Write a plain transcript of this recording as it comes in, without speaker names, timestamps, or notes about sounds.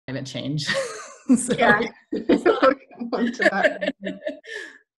climate change. So, yeah, we'll come on to that.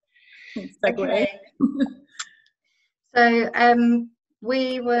 Okay. So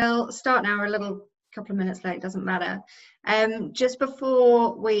we will start now. We're a couple of minutes late, doesn't matter. Just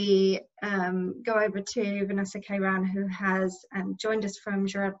before we go over to Vanessa Queyranne, who has joined us from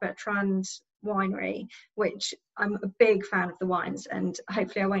Gerard Bertrand winery, which I'm a big fan of the wines, and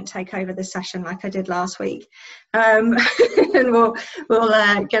hopefully I won't take over this session like I did last week. And we'll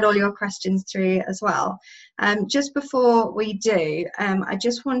get all your questions through as well. Just before we do, I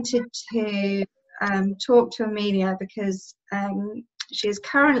just wanted to talk to Amelia, because she is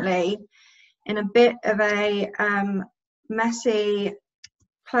currently in a bit of a messy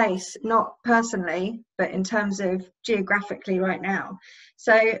place, not personally, but in terms of geographically right now.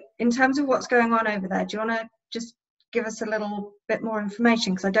 So in terms of what's going on over there, do you want to just give us a little bit more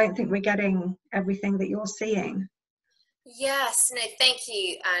information, because I don't think we're getting everything that you're seeing? Yes, no, thank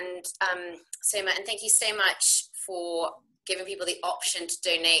you, and Soma, and thank you so much for giving people the option to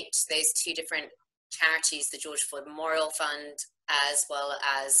donate to those two different charities, the George Floyd Memorial Fund, as well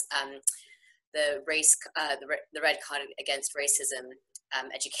as the Red Card Against Racism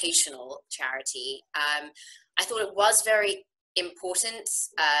educational charity. I thought it was very important.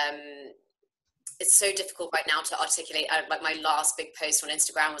 It's so difficult right now to articulate. Like my last big post on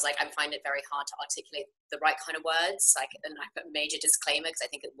Instagram was like, I find it very hard to articulate the right kind of words. Like, and I put a major disclaimer because I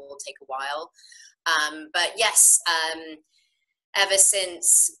think it will take a while. But yes, ever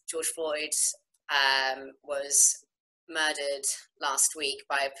since George Floyd was murdered last week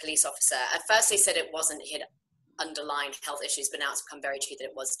by a police officer, at first they said it wasn't, he had underlying health issues, but now it's become very true that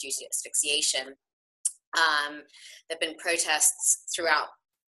it was due to asphyxiation. There have been protests throughout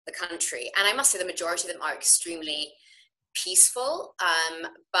the country, and I must say the majority of them are extremely peaceful,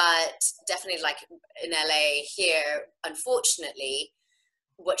 but definitely, like in LA here, unfortunately,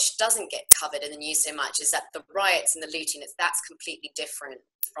 which doesn't get covered in the news so much, is that the riots and the looting, that's completely different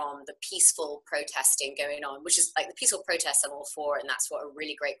from the peaceful protesting going on, which is like the peaceful protests I'm all for, and that's what a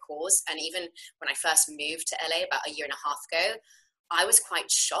really great cause. And even when I first moved to LA about a year and a half ago, I was quite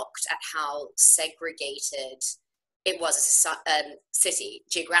shocked at how segregated it was as a city,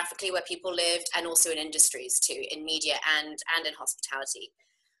 geographically, where people lived, and also in industries too, in media and in hospitality.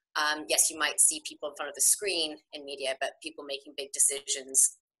 Yes, you might see people in front of the screen in media, but people making big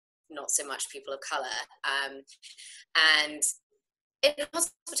decisions, not so much people of color. And in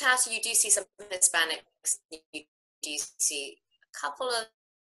hospitality, you do see some Hispanics, you do see a couple of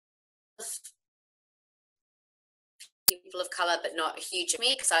people of color, but not a huge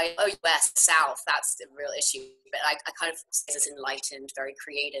me, because West, South, that's the real issue. But I kind of say this enlightened, very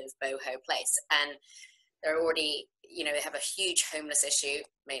creative boho place. And they're already, you know, they have a huge homeless issue,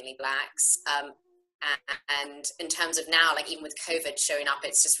 mainly blacks. And in terms of now, like even with COVID showing up,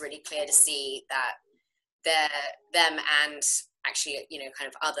 it's just really clear to see that them and actually, you know, kind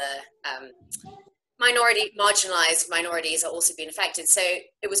of other marginalized minorities are also being affected. So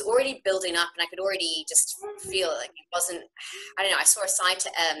it was already building up, and I could already just feel like it wasn't, I don't know, I saw a side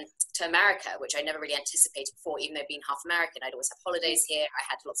to America, which I never really anticipated before, even though being half American, I'd always have holidays here. I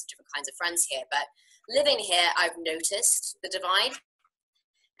had lots of different kinds of friends here, but living here, I've noticed the divide.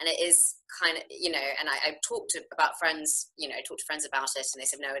 And it is kind of, you know, and I talked to friends about it, and they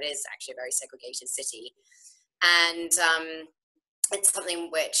said, no, it is actually a very segregated city. And it's something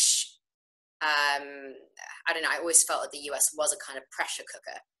which, I don't know, I always felt that the US was a kind of pressure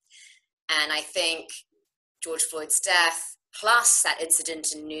cooker. And I think George Floyd's death, plus that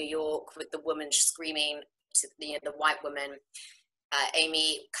incident in New York with the woman screaming to the white woman,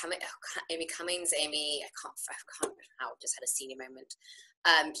 Amy Cummings, I just had a senior moment,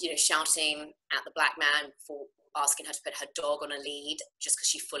 you know, shouting at the black man for asking her to put her dog on a lead just because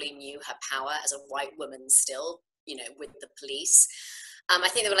she fully knew her power as a white woman still, you know, with the police. I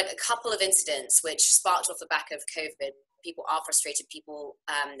think there were like a couple of incidents which sparked off the back of COVID. People are frustrated. People,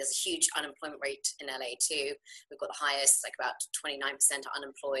 there's a huge unemployment rate in LA too. We've got the highest, like about 29% are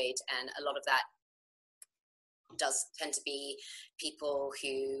unemployed, and a lot of that does tend to be people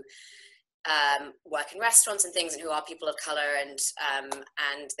who work in restaurants and things, and who are people of color, and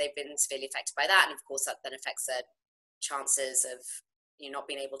they've been severely affected by that. And of course, that then affects their chances of, you know, not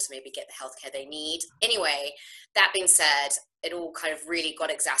being able to maybe get the healthcare they need. Anyway, that being said, it all kind of really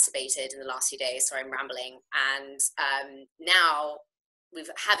got exacerbated in the last few days. So I'm rambling. And now we're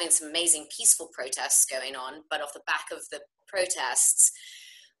having some amazing peaceful protests going on, but off the back of the protests,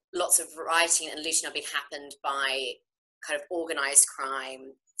 lots of rioting and looting have been happened by kind of organized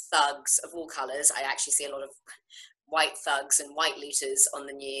crime, thugs of all colors. I actually see a lot of white thugs and white looters on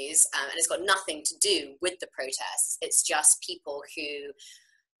the news, and it's got nothing to do with the protests. It's just people who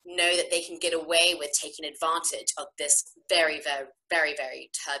know that they can get away with taking advantage of this very, very, very, very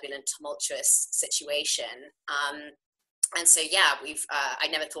turbulent, tumultuous situation. And so, yeah, I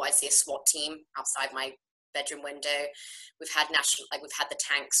never thought I'd see a SWAT team outside my bedroom window. We've had the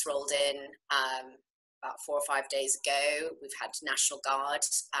tanks rolled in about 4 or 5 days ago. We've had National Guard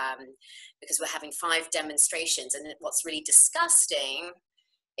because we're having 5 demonstrations. And what's really disgusting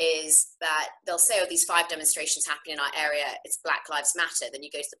is that they'll say, oh, these 5 demonstrations happening in our area, it's Black Lives Matter. Then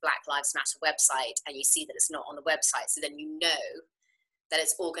you go to the Black Lives Matter website and you see that it's not on the website. So then you know that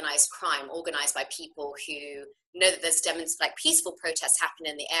it's organized crime, organized by people who know that there's peaceful protests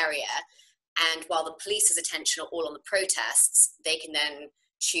happening in the area. And while the police's attention are all on the protests, they can then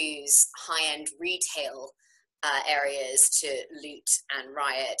choose high-end retail areas to loot and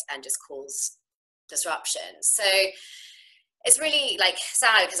riot and just cause disruption. So it's really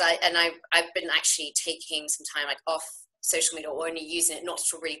sad because I've been actually taking some time off social media, or only using it not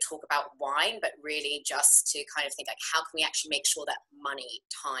to really talk about wine, but really just to kind of think how can we actually make sure that money,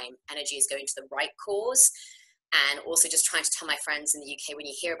 time, energy is going to the right cause. And also just trying to tell my friends in the UK, when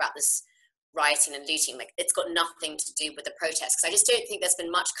you hear about this rioting and looting, it's got nothing to do with the protests, because I just don't think there's been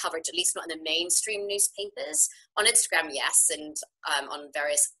much coverage, at least not in the mainstream newspapers. On Instagram, yes, and on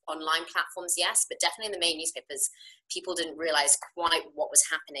various online platforms, yes, but definitely in the main newspapers, people didn't realize quite what was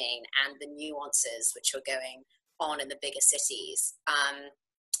happening and the nuances which were going on in the bigger cities.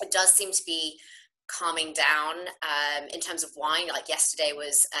 It does seem to be calming down in terms of wine. Yesterday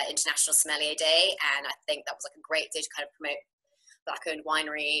was International Sommelier Day, and I think that was a great day to kind of promote Black-owned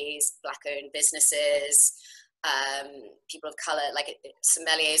wineries, Black-owned businesses, people of color,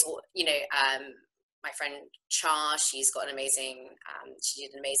 sommeliers, or my friend Char, she's got an amazing, she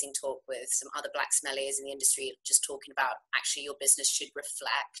did an amazing talk with some other Black sommeliers in the industry, just talking about actually your business should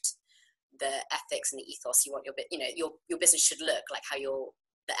reflect the ethics and the ethos you want your business should look like, how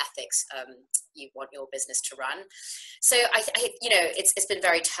the ethics you want your business to run. So I it's been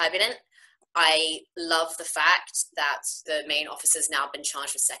very turbulent. I love the fact that the main officer's now been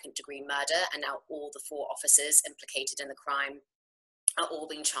charged with second-degree murder, and now all the 4 officers implicated in the crime are all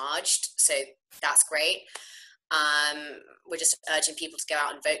being charged. So that's great. We're just urging people to go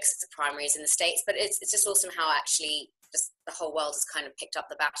out and vote because it's the primaries in the States. But it's just awesome how actually just the whole world has kind of picked up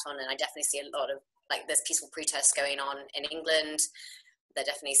the baton, and I definitely see a lot of there's peaceful protests going on in England. There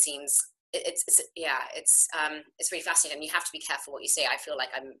definitely seems it's really fascinating, and you have to be careful what you say. I feel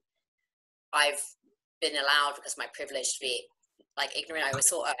like I've been allowed, because of my privilege, to be ignorant. I always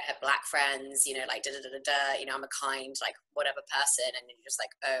thought I had Black friends, I'm a kind, whatever person, and you're just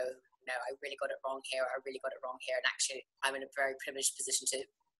oh no, I really got it wrong here. I really got it wrong here. And actually, I'm in a very privileged position to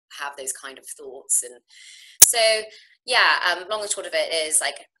have those kind of thoughts. And so, yeah, long and short of it is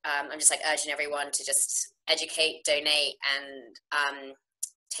I'm just urging everyone to just educate, donate, and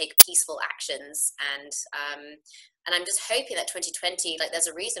take peaceful actions. And I'm just hoping that 2020, there's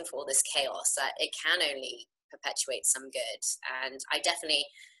a reason for all this chaos, that it can only perpetuate some good. And I definitely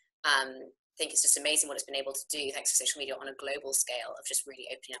think it's just amazing what it's been able to do, thanks to social media, on a global scale, of just really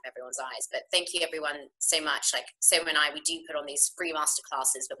opening up everyone's eyes. But thank you everyone so much. Soma and I, we do put on these free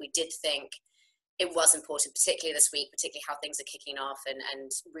masterclasses, but we did think it was important, particularly this week, particularly how things are kicking off,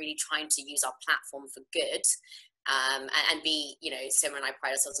 and really trying to use our platform for good, and be, Soma and I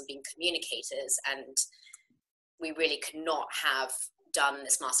pride ourselves on being communicators, and we really could not have done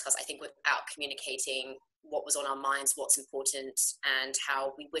this masterclass, I think, without communicating what was on our minds, what's important, and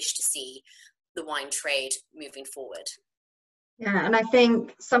how we wish to see the wine trade moving forward. Yeah, and I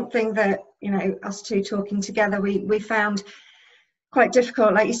think something that, us two talking together, we found quite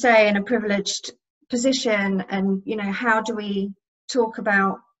difficult, like you say, in a privileged position, and, how do we talk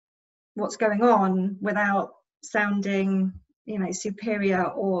about what's going on without sounding, superior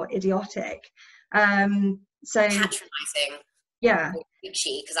or idiotic. So patronizing. Yeah.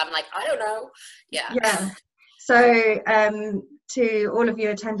 Because I'm I don't know. Yeah. Yeah. So to all of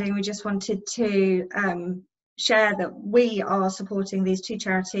you attending, we just wanted to share that we are supporting these 2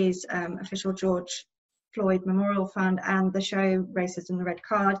 charities, Official George Floyd Memorial Fund and the show Racism the Red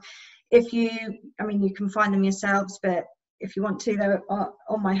Card. If you can find them yourselves, but if you want to, they're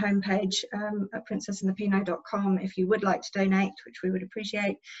on my homepage at princessandthepinot.com if you would like to donate, which we would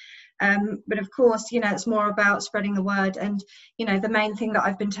appreciate. But of course, it's more about spreading the word. And, the main thing that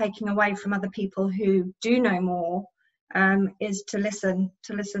I've been taking away from other people who do know more is to listen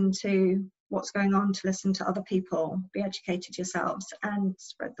to what's going on, to listen to other people, be educated yourselves, and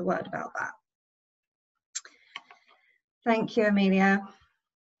spread the word about that. Thank you, Amelia.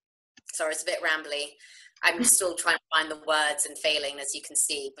 Sorry, it's a bit rambly. I'm still trying to find the words and failing, as you can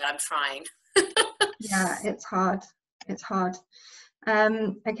see, but I'm trying. Yeah, it's hard. It's hard.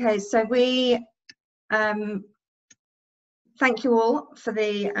 Okay, so we thank you all for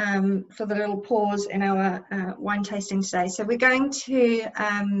the little pause in our wine tasting today. So we're going to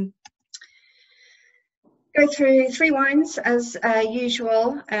go through 3 wines as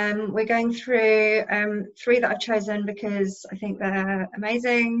usual. We're going through 3 that I've chosen because I think they're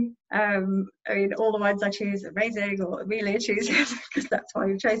amazing. I mean, all the wines I choose are amazing, or Amelia chooses, because that's why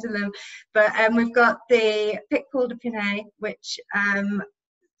we've chosen them. But we've got the Picpoul de Pinet, which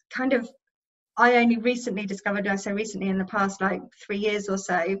kind of I only recently discovered. I say recently, in the past like 3 years or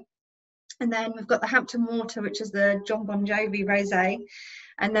so. And then we've got the Hampton Water, which is the John Bon Jovi rosé.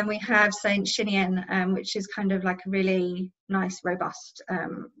 And then we have Saint Chinian, which is kind of like a really nice, robust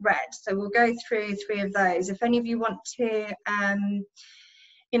red. So we'll go through 3 of those. If any of you want to,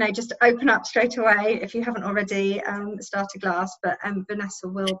 you know, just open up straight away if you haven't already, start a glass. But Vanessa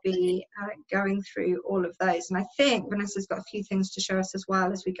will be going through all of those. And I think Vanessa's got a few things to show us as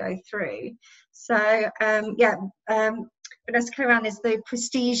well as we go through. So, yeah. Vanessa Queyranne is the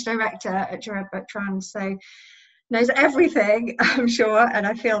prestige director at Gerard Bertrand, so knows everything, I'm sure, and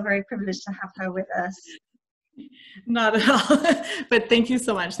I feel very privileged to have her with us. Not at all, but thank you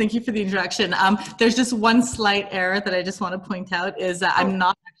so much. Thank you for the introduction. There's just one slight error that I just want to point out is that I'm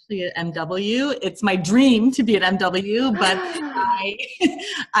not actually an MW. It's my dream to be an MW, but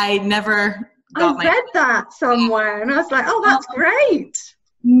I never got I read that somewhere, and I was like, oh, that's great.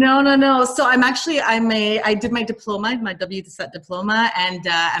 No. So I did my diploma, my WDSET diploma, and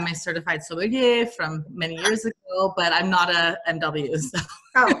I'm a certified sommelier from many years ago, but I'm not a MW. So.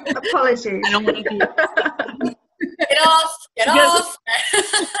 Oh, apologies. I don't want to be. Get off.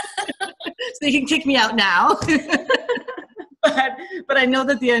 So you can kick me out now. But I know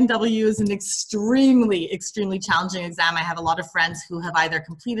that the NW is an extremely challenging exam. I have a lot of friends who have either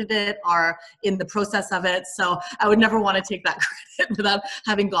completed it or in the process of it. So I would never want to take that credit without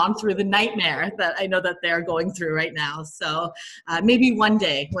having gone through the nightmare that I know that they're going through right now. So maybe one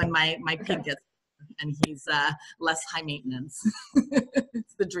day when my pig gets and he's less high maintenance.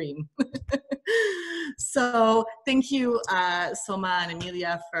 It's the dream. So thank you, Soma and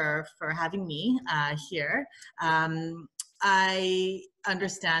Amelia, for having me here. I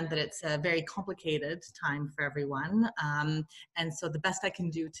understand that it's a very complicated time for everyone. And so the best I can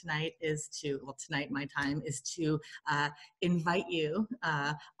do tonight is tonight my time is to invite you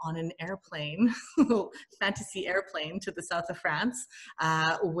on an airplane, fantasy airplane to the south of France,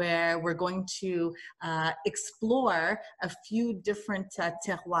 where we're going to explore a few different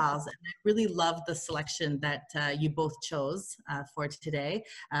terroirs. And I really love the selection that you both chose for today.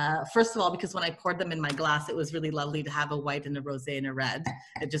 First of all, because when I poured them in my glass, it was really lovely to have a white and a rosé and a red.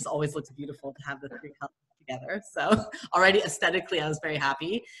 It just always looks beautiful to have the 3 colors together. So already aesthetically, I was very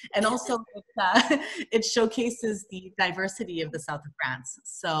happy. And also it showcases the diversity of the south of France.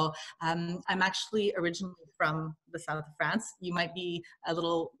 So I'm actually originally from the south of France. You might be a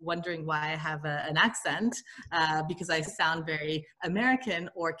little wondering why I have an accent, because I sound very American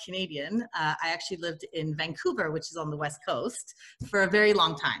or Canadian. I actually lived in Vancouver, which is on the West Coast, for a very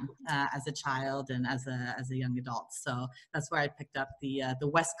long time as a child and as a young adult. So that's where I picked up the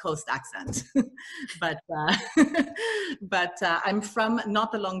West Coast accent. But I'm from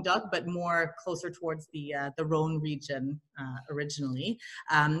not the Languedoc, but more closer towards the Rhone region originally.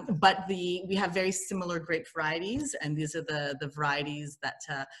 But we have very similar grape varieties, and these are the varieties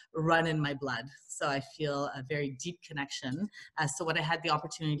that run in my blood. So I feel a very deep connection. So when I had the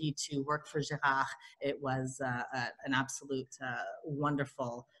opportunity to work for Gerard, it was an absolute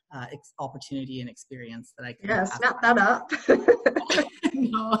wonderful opportunity and experience that I could have. Snap that up.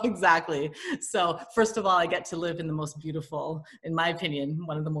 No, exactly. So first of all, I get to live in the most beautiful, in my opinion,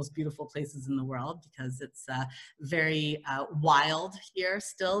 one of the most beautiful places in the world, because it's very wild here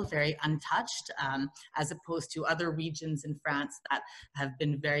still, very untouched, as opposed to other regions in France that have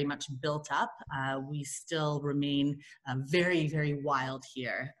been very much built up. We still remain very, very wild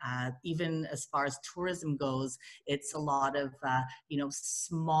here. Even as far as tourism goes, it's a lot of,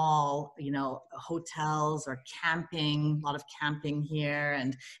 small, hotels or camping, a lot of camping here.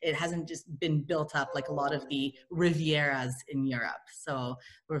 And it hasn't just been built up like a lot of the Rivieras in Europe. So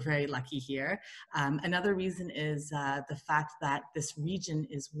we're very lucky here. Another reason is the fact that this region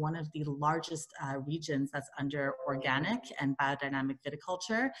is one of the largest regions that's under under organic and biodynamic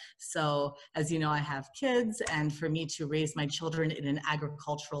viticulture. So as you know, I have kids, and for me to raise my children in an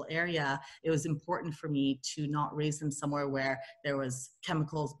agricultural area, it was important for me to not raise them somewhere where there was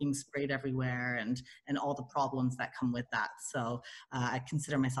chemicals being sprayed everywhere and all the problems that come with that. So I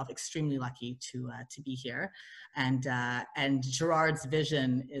consider myself extremely lucky to be here. And Gerard's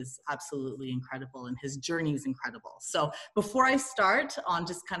vision is absolutely incredible, and his journey is incredible. So before I start on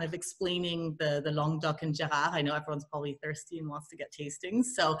just kind of explaining the Languedoc and Gerard, I know everyone's probably thirsty and wants to get tastings.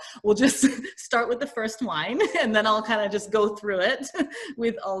 So we'll just start with the first wine, and then I'll kind of just go through it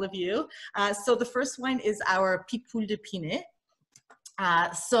with all of you. So the first wine is our Picpoul de Pinet.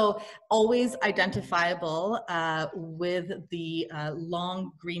 So always identifiable with the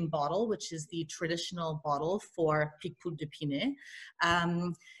long green bottle, which is the traditional bottle for Picpoul de Pinet.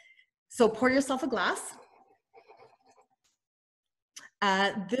 So pour yourself a glass.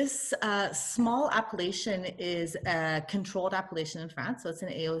 This small appellation is a controlled appellation in France, so it's an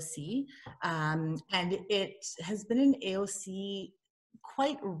AOC, and it has been an AOC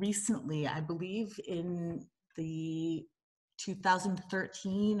quite recently, I believe in the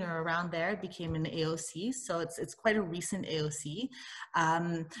 2013 or around there, it became an AOC. So it's quite a recent AOC,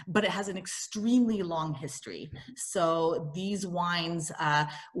 but it has an extremely long history. So these wines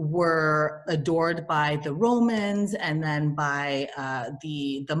were adored by the Romans, and then by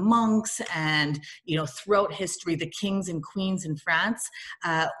the monks, and throughout history, the kings and queens in France.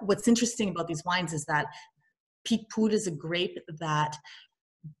 What's interesting about these wines is that Picpoul is a grape that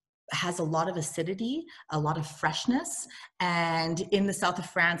has a lot of acidity, a lot of freshness, and in the south of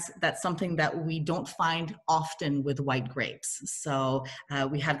France, that's something that we don't find often with white grapes. So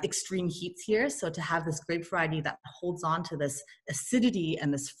we have extreme heats here, so to have this grape variety that holds on to this acidity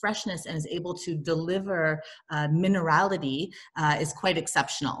and this freshness and is able to deliver minerality is quite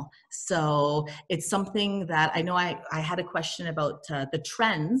exceptional. So it's something that I know I had a question about the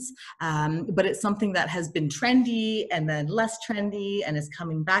trends, but it's something that has been trendy and then less trendy and is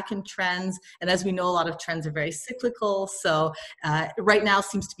coming back in trends. And as we know, a lot of trends are very cyclical. So right now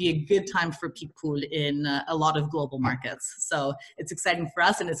seems to be a good time for Picpoul in a lot of global markets. So it's exciting for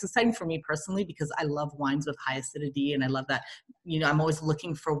us, and it's exciting for me personally because I love wines with high acidity, and I love that, I'm always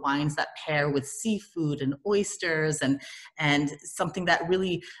looking for wines that pair with seafood and oysters, and something that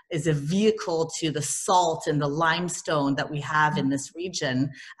really is a vehicle to the salt and the limestone that we have in this region.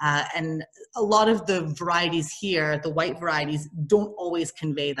 And a lot of the varieties here, the white varieties, don't always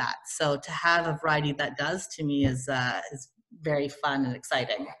convey that. So to have a variety that does, to me, is very fun and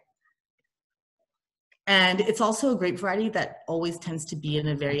exciting. And it's also a grape variety that always tends to be in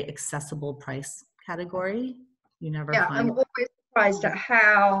a very accessible price category. You never find... I'm always surprised at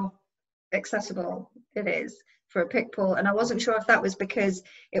how accessible it is for a Picpoul, and I wasn't sure if that was because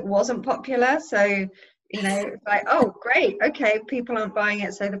it wasn't popular. So it's like, oh great, okay, people aren't buying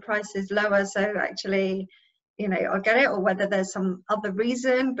it, so the price is lower, so actually I'll get it, or whether there's some other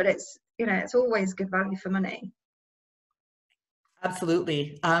reason, but it's it's always good value for money.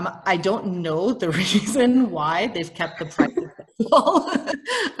 Absolutely. I don't know the reason why they've kept the prices low.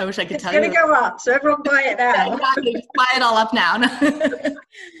 I wish I could tell you. It's going to go up, so everyone buy it now. Exactly. Just buy it all up now.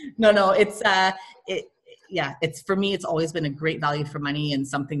 No, it's for me, it's always been a great value for money, and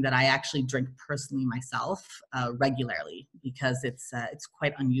something that I actually drink personally myself regularly, because it's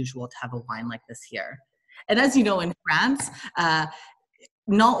quite unusual to have a wine like this here. And as you know, in France,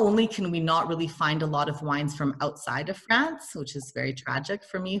 not only can we not really find a lot of wines from outside of France, which is very tragic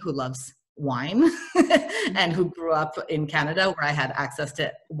for me, who loves wine and who grew up in Canada, where I had access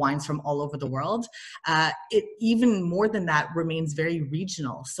to wines from all over the world. It even more than that remains very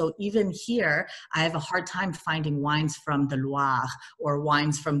regional. So even here, I have a hard time finding wines from the Loire or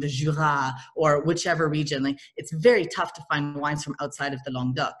wines from the Jura or whichever region. Like, it's very tough to find wines from outside of the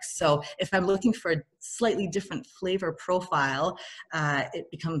Languedoc. So if I'm looking for a slightly different flavor profile, it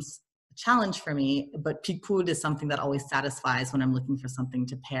becomes challenge for me, but Picpoul is something that always satisfies when I'm looking for something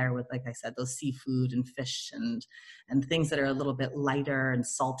to pair with, like I said, those seafood and fish and things that are a little bit lighter and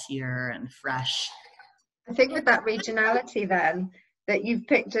saltier and fresh. I think with that regionality then, that you've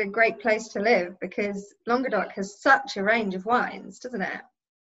picked a great place to live, because Languedoc has such a range of wines, doesn't it?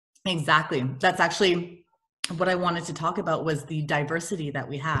 Exactly. That's actually what I wanted to talk about, was the diversity that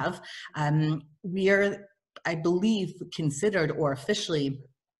we have. We are, I believe, considered, or officially,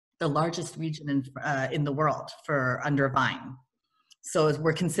 the largest region in the world for under vine. So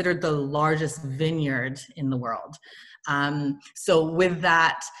we're considered the largest vineyard in the world. So with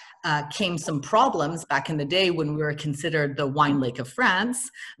that came some problems back in the day when we were considered the wine lake of France,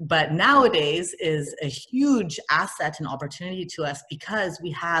 but nowadays is a huge asset and opportunity to us because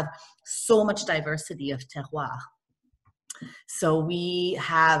we have so much diversity of terroir. So we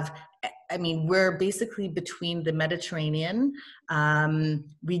have, I mean, we're basically between the Mediterranean.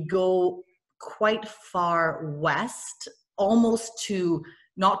 We go quite far west, almost to,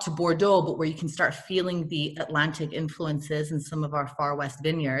 not to Bordeaux, but where you can start feeling the Atlantic influences in some of our far west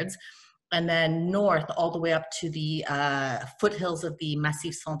vineyards. And then north, all the way up to the foothills of the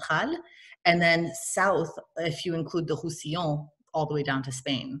Massif Central. And then south, if you include the Roussillon, all the way down to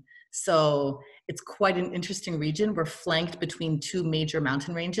Spain. So it's quite an interesting region. We're flanked between two major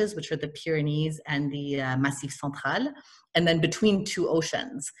mountain ranges, which are the Pyrenees and the Massif Central, and then between two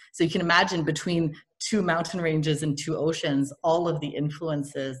oceans. So you can imagine between two mountain ranges and two oceans, all of the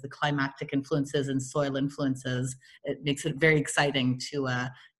influences, the climatic influences and soil influences, it makes it very exciting to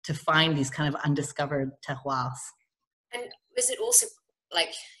find these kind of undiscovered terroirs. And is it also,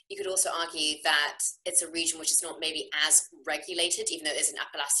 like, you could also argue that it's a region which is not maybe as regulated, even though there's an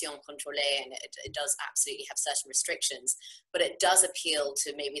appellation contrôlée and it does absolutely have certain restrictions, but it does appeal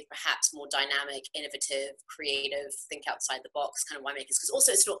to maybe perhaps more dynamic, innovative, creative, think outside the box kind of winemakers, because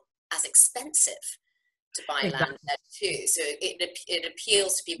also it's not as expensive to buy land there too. So it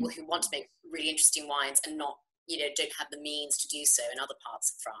appeals to people who want to make really interesting wines and not, don't have the means to do so in other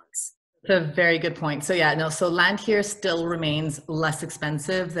parts of France. It's a very good point. So yeah, no, so land here still remains less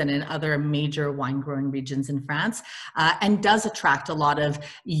expensive than in other major wine growing regions in France, and does attract a lot of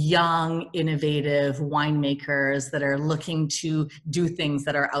young, innovative winemakers that are looking to do things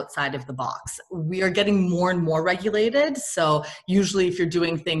that are outside of the box. We are getting more and more regulated. So usually if you're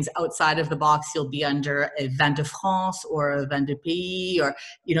doing things outside of the box, you'll be under a Vin de France or a Vin de Pays, or,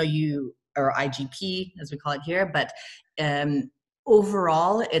 or IGP as we call it here. But,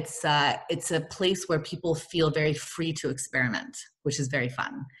 overall, it's a place where people feel very free to experiment, which is very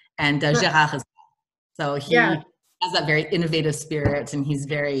fun. And Gerard is, so he has that very innovative spirit, and he's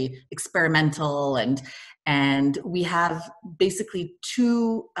very experimental. And we have basically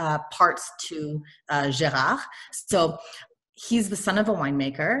two parts to Gerard. So he's the son of a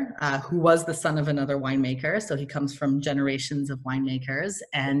winemaker who was the son of another winemaker. So he comes from generations of winemakers.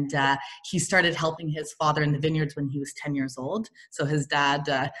 And he started helping his father in the vineyards when he was 10 years old. So his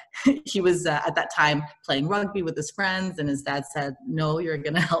dad, he was at that time playing rugby with his friends. And his dad said, no, you're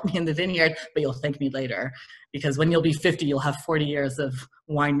going to help me in the vineyard, but you'll thank me later. Because when you'll be 50, you'll have 40 years of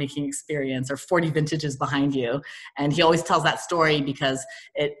winemaking experience or 40 vintages behind you. And he always tells that story because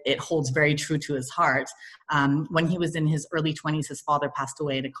it holds very true to his heart. When he was in his early 20s, his father passed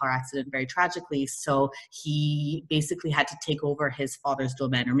away in a car accident very tragically. So he basically had to take over his father's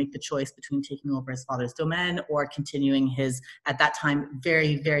domain, or make the choice between taking over his father's domain or continuing his, at that time,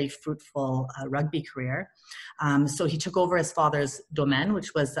 very, very fruitful rugby career. So he took over his father's domain,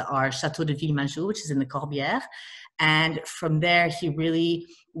 which was our Château de Villemajou, which is in the Corbière. And from there, he really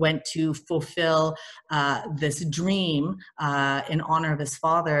went to fulfill this dream in honor of his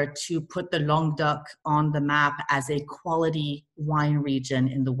father to put the Languedoc on the map as a quality wine region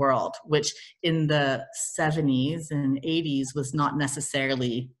in the world, which in the 70s and 80s was not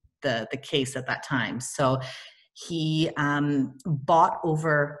necessarily the case at that time. So he bought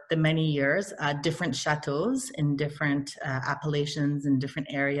over the many years different chateaus in different appellations in different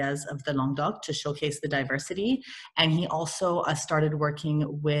areas of the Languedoc to showcase the diversity. And he also started working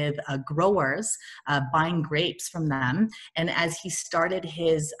with growers, buying grapes from them. And as he started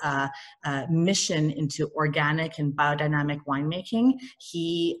his mission into organic and biodynamic winemaking,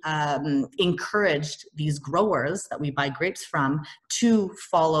 he encouraged these growers that we buy grapes from to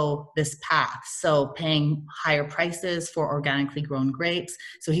follow this path. So paying higher prices for organically grown grapes.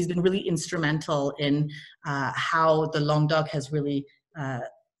 So he's been really instrumental in how the Languedoc has really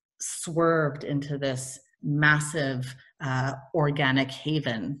swerved into this massive organic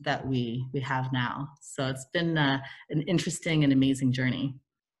haven that we have now. So it's been an interesting and amazing journey.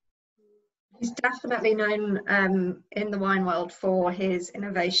 He's definitely known in the wine world for his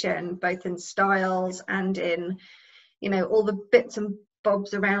innovation, both in styles and in, all the bits and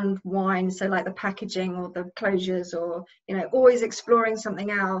bobs around wine. So like the packaging or the closures, or, always exploring something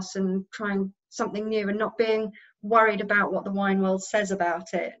else and trying something new and not being worried about what the wine world says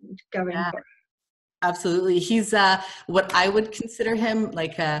about it and going for it. Absolutely. He's what I would consider him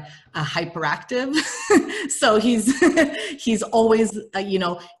like a hyperactive. So he's always,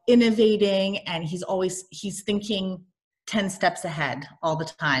 innovating, and he's thinking 10 steps ahead all the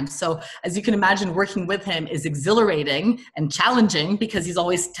time. So as you can imagine, working with him is exhilarating and challenging because he's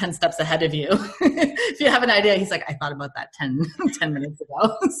always 10 steps ahead of you. If you have an idea, he's like, I thought about that 10 minutes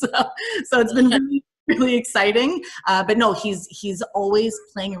ago. So it's been really, really exciting. But no, he's always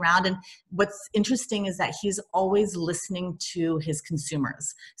playing around. And what's interesting is that he's always listening to his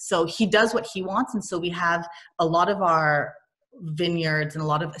consumers. So he does what he wants. And so we have a lot of our vineyards and a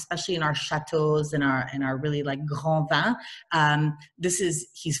lot of, especially in our chateaus and our really like grand vin,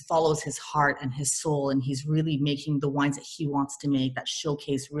 he follows his heart and his soul, and he's really making the wines that he wants to make that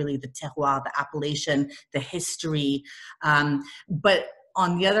showcase really the terroir, the appellation, the history. But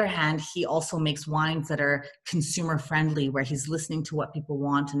on the other hand, he also makes wines that are consumer friendly, where he's listening to what people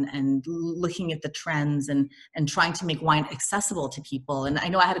want and looking at the trends and trying to make wine accessible to people. And I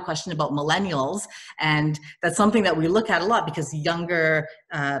know I had a question about millennials, and that's something that we look at a lot because younger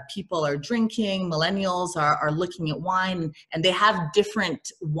people are drinking, millennials are looking at wine, and they have different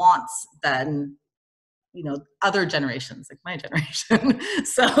wants than other generations, like my generation.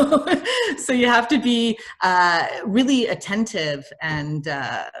 So you have to be really attentive, and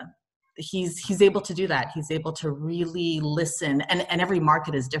he's able to do that. He's able to really listen, and every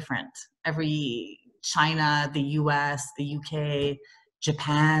market is different. Every China, the US, the UK,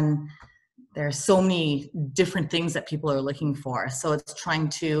 Japan, there are so many different things that people are looking for. So it's trying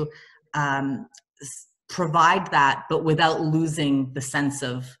to provide that, but without losing the sense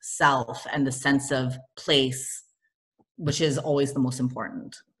of self and the sense of place, which is always the most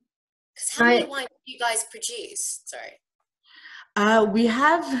important. Because how many wines do you guys produce? Sorry. We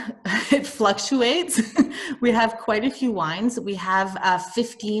have, it fluctuates. We have quite a few wines. We have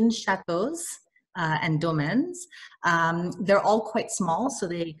 15 chateaus and domaines. They're all quite small, so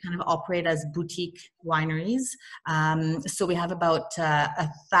they kind of operate as boutique wineries. So we have about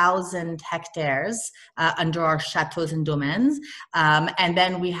 1,000 hectares under our chateaus and domaines. And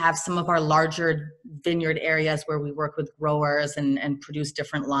then we have some of our larger vineyard areas where we work with growers and produce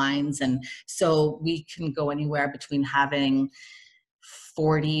different lines. And so we can go anywhere between having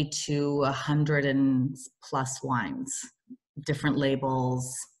 40 to 100 and plus wines, different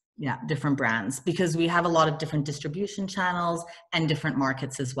labels, different brands, because we have a lot of different distribution channels and different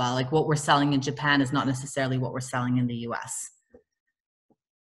markets as well. Like what we're selling in Japan is not necessarily what we're selling in the US.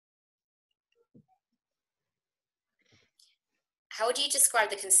 How would you describe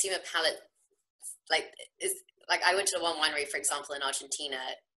the consumer palate? Like I went to one winery, for example, in Argentina,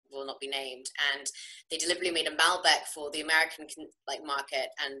 will not be named, and they deliberately made a Malbec for the American market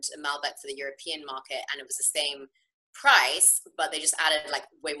and a Malbec for the European market, and it was the same price, but they just added like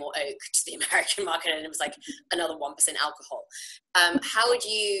way more oak to the American market, and it was like another 1% alcohol. How would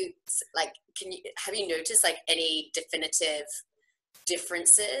you have you noticed like any definitive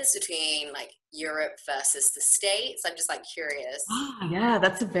differences between like Europe versus the States? I'm just like curious. Yeah,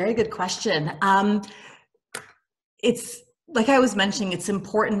 that's a very good question. It's like I was mentioning, it's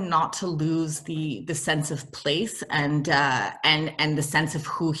important not to lose the sense of place and the sense of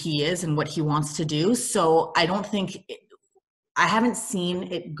who he is and what he wants to do. So I don't think I haven't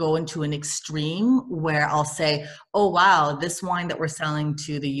seen it go into an extreme where I'll say, oh wow, this wine that we're selling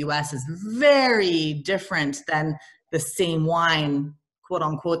to the US is very different than the same wine, quote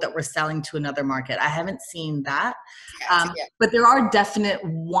unquote, that we're selling to another market. I haven't seen that. But there are definite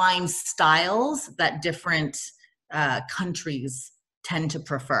wine styles that different countries tend to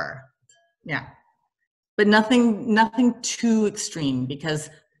prefer. But nothing too extreme, because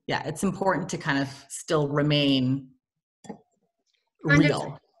it's important to kind of still remain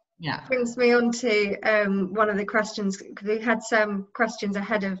real. Brings me on to one of the questions, because we had some questions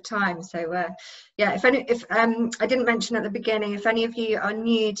ahead of time. So if I didn't mention at the beginning, if any of you are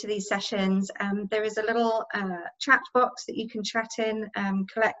new to these sessions, there is a little chat box that you can chat in,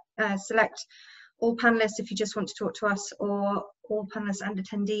 select all panelists if you just want to talk to us, or all panelists and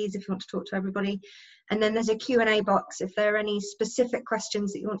attendees if you want to talk to everybody. And then there's a Q&A box. If there are any specific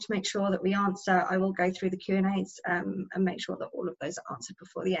questions that you want to make sure that we answer, I will go through the Q&As and make sure that all of those are answered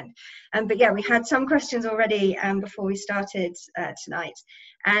before the end. But we had some questions already before we started tonight.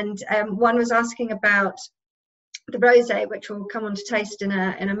 And one was asking about the rosé, which we'll come on to taste in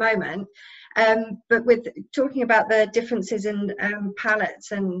a moment. But with talking about the differences in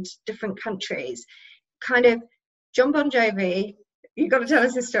palates and different countries, kind of John Bon Jovi, you've got to tell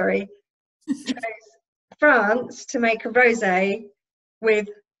us this story, chose France to make a rosé with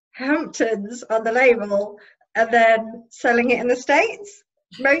Hamptons on the label and then selling it in the States,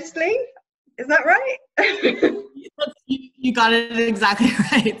 mostly. Is that right? You got it exactly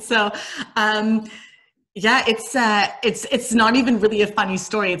right. So Yeah, it's not even really a funny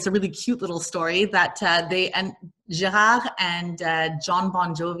story. It's a really cute little story that Gerard and John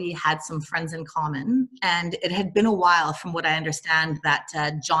Bon Jovi had some friends in common, and it had been a while, from what I understand, that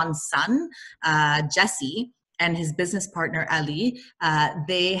John's son Jesse and his business partner Ali,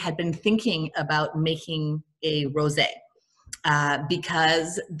 they had been thinking about making a rosé.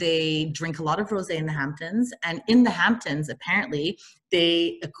 Because they drink a lot of rosé in the Hamptons, and in the Hamptons, apparently,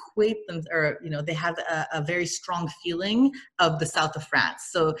 they equate them, or they have a very strong feeling of the south of France.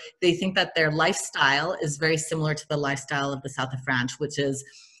 So they think that their lifestyle is very similar to the lifestyle of the south of France, which is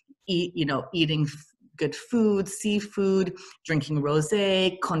eating good food, seafood, drinking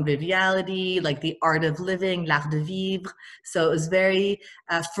rosé, conviviality, like the art of living, l'art de vivre. So it was very,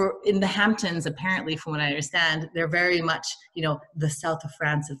 in the Hamptons, apparently, from what I understand, they're very much, the south of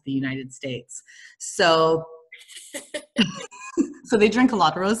France of the United States. So, so they drink a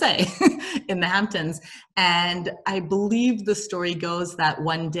lot of rosé in the Hamptons. And I believe the story goes that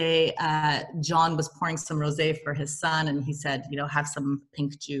one day, John was pouring some rosé for his son, and he said, have some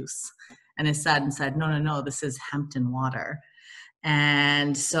pink juice. And his son said, no, this is Hampton water.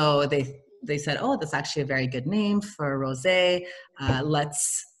 And so they said, oh, that's actually a very good name for rosé.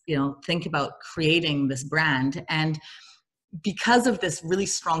 Let's, think about creating this brand. And because of this really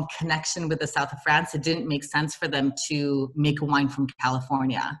strong connection with the south of France, it didn't make sense for them to make a wine from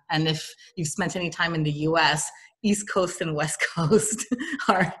California. And if you've spent any time in the US, East Coast and West Coast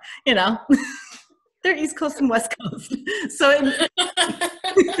are, they're East Coast and West Coast. So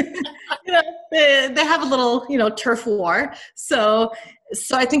they have a little, turf war. So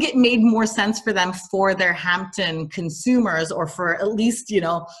I think it made more sense for them, for their Hampton consumers, or for at least,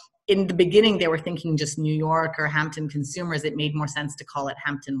 in the beginning, they were thinking just New York or Hampton consumers. It made more sense to call it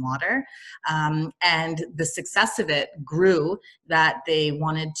Hampton Water. And the success of it grew that they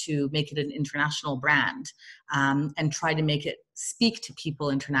wanted to make it an international brand, and try to make it speak to people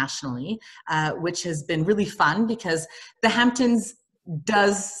internationally, which has been really fun, because the Hamptons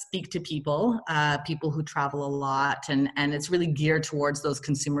does speak to people who travel a lot, and it's really geared towards those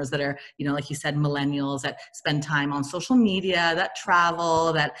consumers that are, like you said, millennials that spend time on social media, that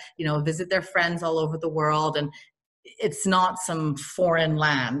travel, that, visit their friends all over the world. And it's not some foreign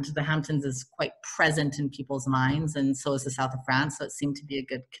land. The Hamptons is quite present in people's minds, and so is the south of France. So it seemed to be a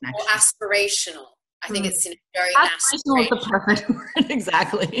good connection. Or aspirational. I think it's very aspirational. Is the perfect word.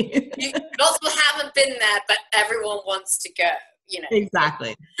 Exactly. Lots of people haven't been there, but everyone wants to go.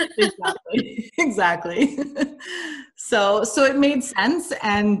 Exactly. So it made sense,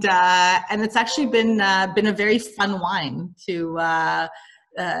 and it's actually been a very fun wine to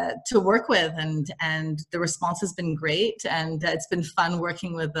work with, and the response has been great, and it's been fun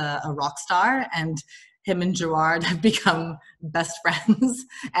working with a rock star, and him and Gerard have become best friends,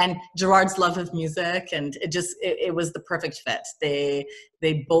 and Gerard's love of music, and it was the perfect fit. They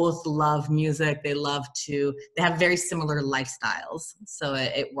both love music. They have very similar lifestyles. So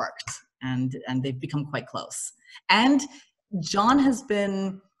it worked, and they've become quite close. And John has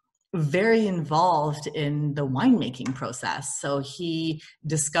been very involved in the winemaking process. So he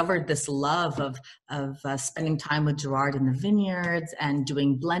discovered this love of spending time with Gerard in the vineyards and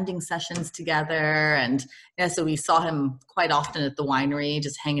doing blending sessions together. And so we saw him quite often at the winery,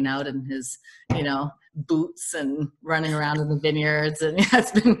 just hanging out in his, boots and running around in the vineyards. And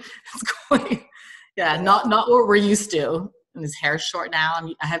it's quite, not what we're used to. And his hair's short now.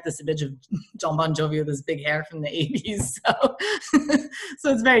 I have this image of John Bon Jovi with his big hair from the 80s.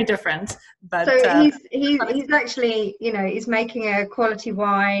 So it's very different. But so he's actually, he's making a quality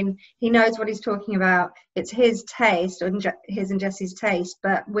wine. He knows what he's talking about. It's his taste, or his and Jesse's taste,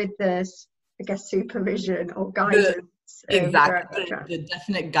 but with this, I guess, supervision or guidance. Exactly. The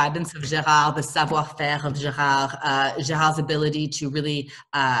definite guidance of Gerard, the savoir-faire of Gerard, Gerard's ability to really,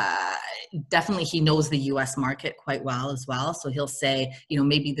 definitely he knows the US market quite well as well. So he'll say,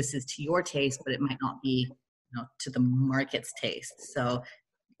 maybe this is to your taste, but it might not be, to the market's taste. So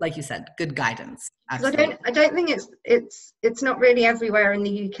like you said, good guidance. Absolutely. I don't think it's not really everywhere in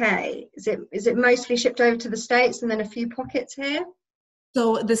the UK. Is it mostly shipped over to the States and then a few pockets here?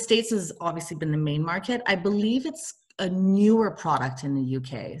 So the States has obviously been the main market. I believe it's a newer product in the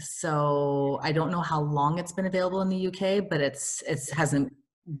UK. So I don't know how long it's been available in the UK, but it hasn't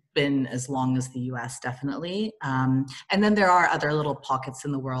been as long as the US, definitely. And then there are other little pockets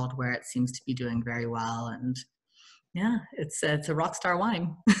in the world where it seems to be doing very well. And yeah, it's a rock star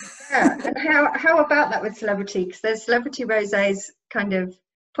wine. Yeah, and how about that with celebrity? Because there's celebrity rosés kind of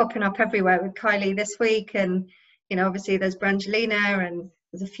popping up everywhere with Kylie this week, and obviously there's Brangelina and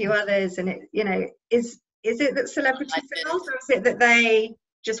there's a few others, and it is it that celebrity sells, or is it that they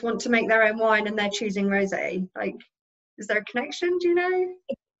just want to make their own wine and they're choosing rosé? Like, is there a connection? Do you know?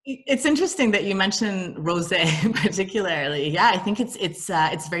 It's interesting that you mention rosé particularly. Yeah, I think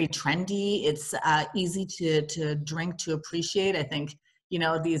it's very trendy. It's easy to drink, to appreciate. I think, you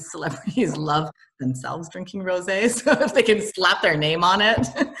know, these celebrities love themselves drinking rosé, so if they can slap their name on it,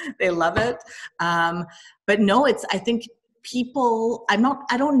 they love it. But no, I think people, I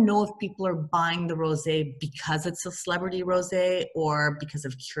don't know if people are buying the rosé because it's a celebrity rosé or because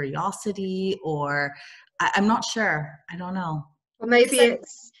of curiosity, or I'm not sure. I don't know. Or maybe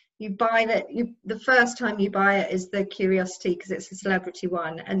it's you buy that, the first time you buy it is the curiosity because it's a celebrity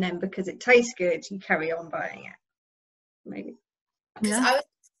one, and then because it tastes good, you carry on buying it. Maybe. Because I was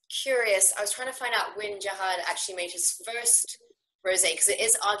curious, I was trying to find out when Gerard actually made his first rosé, because it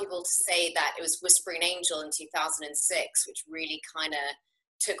is arguable to say that it was Whispering Angel in 2006, which really kind of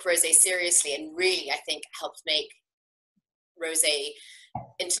took rosé seriously and really, I think, helped make rosé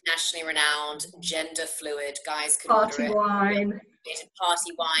internationally renowned, gender fluid. Guys could party order it. Wine.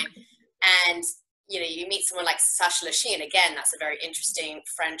 Party wine. And you know, you meet someone like Sacha Lachine, and again, that's a very interesting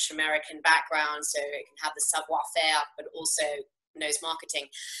French-American background, so it can have the savoir-faire, but also knows marketing.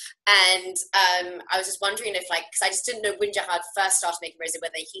 And I was just wondering if, like, because I just didn't know when Gerard first started making rosé,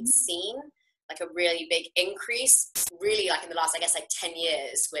 whether he'd seen like a really big increase, really like in the last, I guess, like 10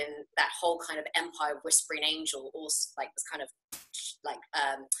 years, when that whole kind of empire of Whispering Angel also like was kind of like,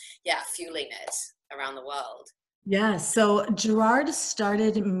 fueling it around the world. Yeah, so Gerard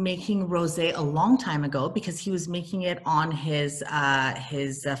started making rosé a long time ago because he was making it on his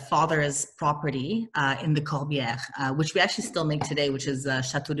father's property in the Corbière, which we actually still make today, which is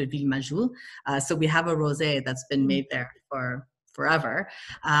Château de Villemajou. So we have a rosé that's been made there for forever.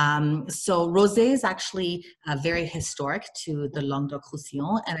 So rosé is actually very historic to the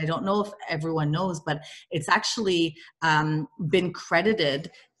Languedoc-Roussillon, and I don't know if everyone knows, but it's actually been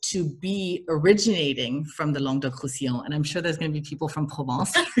credited to be originating from the Languedoc-Roussillon, and I'm sure there's going to be people from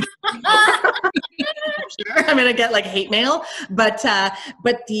Provence. I'm going to get like hate mail, but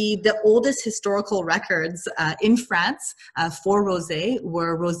the oldest historical records in France for rosé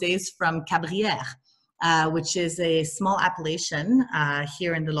were rosés from Cabrières, which is a small appellation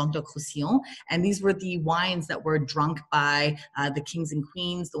here in the Languedoc-Roussillon. And these were the wines that were drunk by the kings and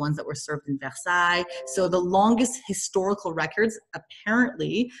queens, the ones that were served in Versailles. So the longest historical records,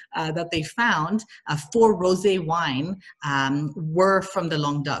 apparently, that they found for rosé wine were from the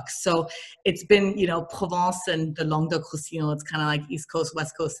Languedoc. So it's been, you know, Provence and the Languedoc-Roussillon, it's kind of like East Coast,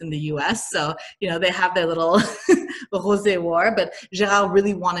 West Coast in the US. So, you know, they have their little rosé war, but Gerard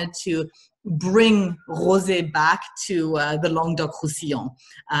really wanted to bring rosé back to the Languedoc-Roussillon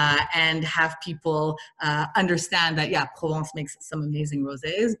and have people understand that, yeah, Provence makes some amazing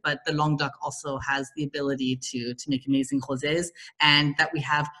rosés, but the Languedoc also has the ability to make amazing rosés, and that we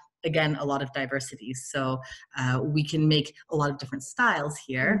have, again, a lot of diversity. So we can make a lot of different styles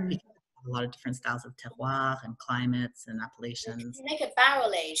here. Because we have a lot of different styles of terroir and climates and appellations. You make a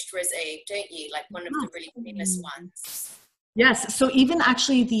barrel-aged rosé, don't you? Like one of the really famous ones. Yes, so even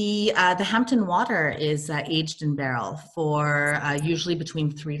actually the Hampton water is aged in barrel for usually between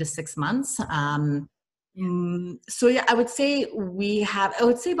 3 to 6 months. So yeah, I would say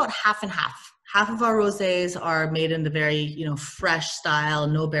about half and half. Half of our rosés are made in the very, you know, fresh style,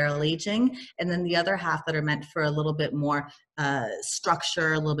 no barrel aging, and then the other half that are meant for a little bit more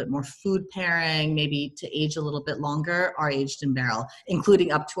structure, a little bit more food pairing, maybe to age a little bit longer, are aged in barrel,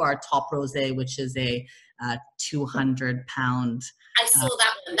 including up to our top rosé, which is a 200-pound. I saw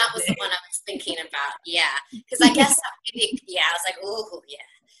that one. That was the one I was thinking about. Yeah, because I guess that maybe, yeah, I was like, oh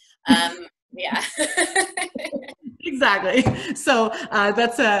yeah. Yeah. Exactly. So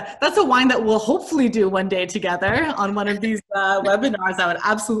that's a wine that we'll hopefully do one day together on one of these webinars. I would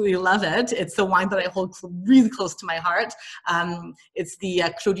absolutely love it. It's the wine that I hold really close to my heart. It's the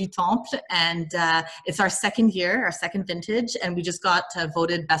Clos du Temple, and it's our second year, our second vintage, and we just got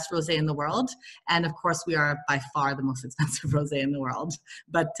voted best rosé in the world. And of course, we are by far the most expensive rosé in the world.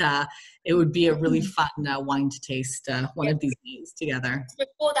 But it would be a really fun wine to taste one of these days together.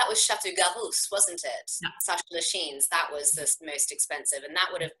 Before that was Chateau Garousse, wasn't it? Yeah. Sacha Lachine's, that was the most expensive, and that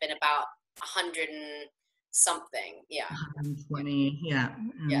would have been about 100 and something. Yeah. 120. Yeah.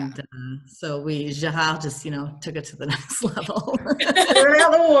 And, yeah. So Gerard just, you know, took it to the next level. Out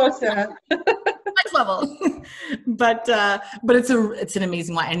the water. Next level. But it's an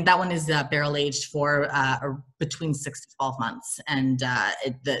amazing wine, and that one is barrel aged for between 6 to 12 months, and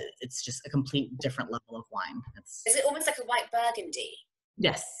it's just a complete different level of wine. Is it almost like a white Burgundy?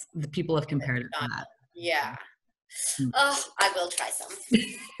 Yes, the people have compared it to that. Yeah. Oh, I will try some.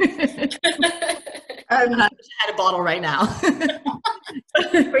 I had a bottle right now.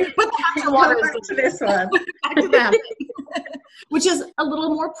 But the Hampton water is back to this one. back to that, which is a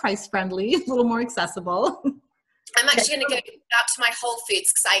little more price friendly, a little more accessible. I'm actually going to go out to my Whole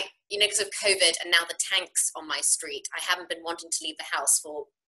Foods because because of COVID and now the tanks on my street, I haven't been wanting to leave the house for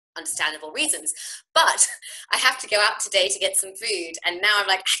understandable reasons, but I have to go out today to get some food, and now I'm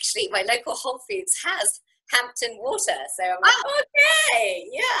like, actually my local Whole Foods has Hampton water, so I'm like, okay,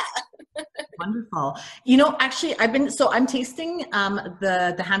 yeah. Wonderful. Actually I'm tasting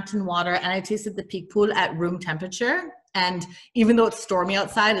the Hampton water, and I tasted the Picpoul at room temperature, and even though it's stormy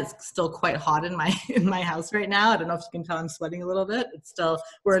outside, it's still quite hot in my house right now. I don't know if you can tell I'm sweating a little bit.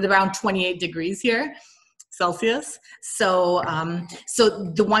 We're at around 28 degrees here Celsius. So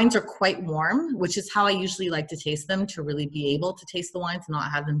the wines are quite warm, which is how I usually like to taste them, to really be able to taste the wines and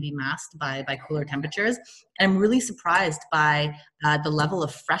not have them be masked by cooler temperatures. And I'm really surprised by the level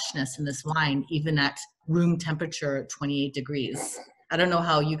of freshness in this wine, even at room temperature, 28 degrees. I don't know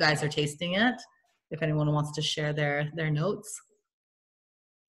how you guys are tasting it, if anyone wants to share their notes.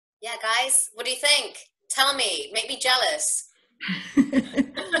 Yeah, guys, what do you think? Tell me, make me jealous.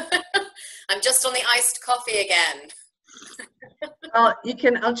 I'm just on the iced coffee again. Oh,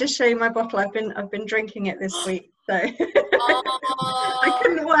 I'll just show you my bottle. I've been drinking it this week, so I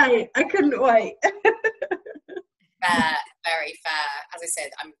couldn't wait. Fair, very fair. As I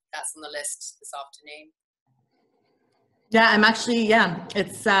said, that's on the list this afternoon. Yeah, I'm actually,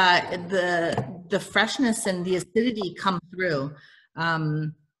 it's the freshness and the acidity come through.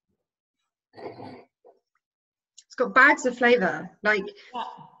 It's got bags of flavor. Like,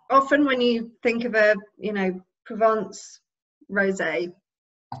 often when you think of a Provence rosé,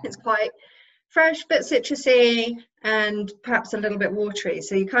 it's quite fresh but citrusy and perhaps a little bit watery,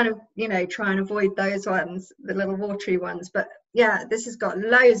 so you kind of try and avoid those ones, the little watery ones. But yeah, this has got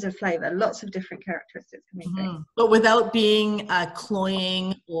loads of flavor, lots of different characteristics coming through. But without being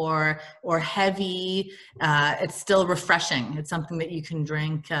cloying or heavy, it's still refreshing. It's something that you can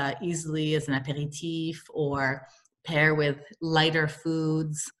drink easily as an aperitif or pair with lighter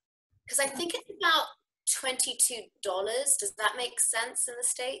foods. Because I think it's about $22. Does that make sense in the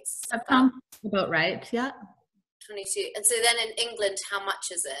States? That sounds about right, yeah. 22. And so then in England, how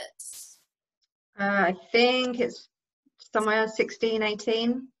much is it? I think it's somewhere 16,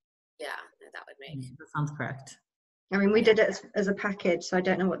 18. Yeah, that would make. That sounds correct. I mean, we did it as a package, so I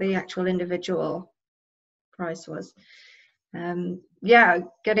don't know what the actual individual price was. Yeah,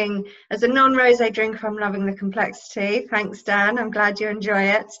 getting as a non-rosé drinker, I'm loving the complexity. Thanks, Dan. I'm glad you enjoy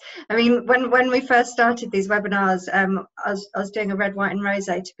it. I mean, when we first started these webinars, I was doing a red, white, and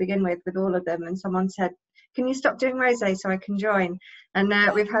rosé to begin with all of them, and someone said, "Can you stop doing rosé so I can join?" And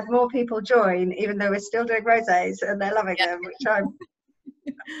we've had more people join, even though we're still doing rosés, and they're loving them, which I'm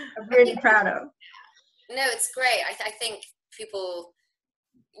really proud of. No, it's great. I think people,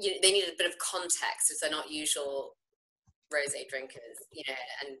 they need a bit of context if they're not usual rosé drinkers,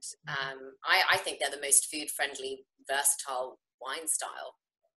 and I think they're the most food-friendly, versatile wine style.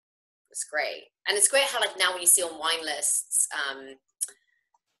 It's great. And it's great how, like, now when you see on wine lists,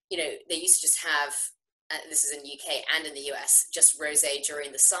 they used to just have, this is in the UK and in the US, just rosé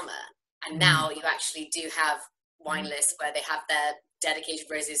during the summer. And now you actually do have wine lists where they have their dedicated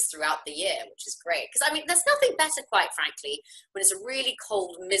rosés throughout the year, which is great. Because, I mean, there's nothing better, quite frankly, when it's a really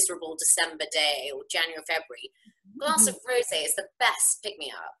cold, miserable December day or January, February. A glass of rosé is the best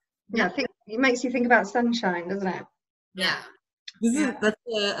pick-me-up. Yeah, I think it makes you think about sunshine, doesn't it? Yeah. That's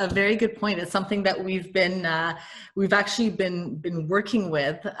a very good point. It's something that we've actually been working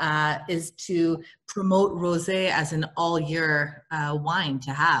with, is to promote rosé as an all-year wine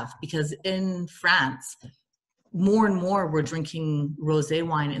to have, because in France, more and more we're drinking rosé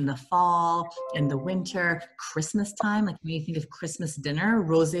wine in the fall, in the winter, Christmas time. Like when you think of Christmas dinner,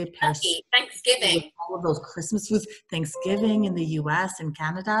 rosé pairs Thanksgiving, all of those Christmas foods, Thanksgiving in the US and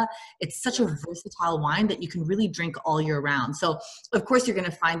Canada. It's such a versatile wine that you can really drink all year round. So of course you're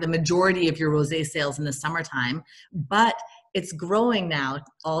going to find the majority of your rosé sales in the summertime, but it's growing now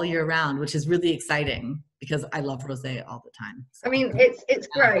all year round, which is really exciting because I love rosé all the time. So. I mean, it's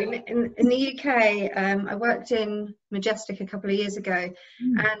grown. In the UK, I worked in Majestic a couple of years ago,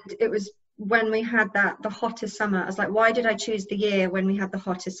 and it was when we had the hottest summer. I was like, why did I choose the year when we had the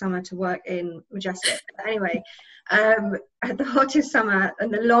hottest summer to work in Majestic? But anyway, I had the hottest summer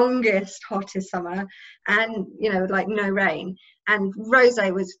and the longest hottest summer, and like no rain, and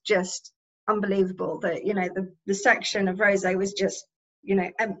rosé was just unbelievable. That the section of rosé was just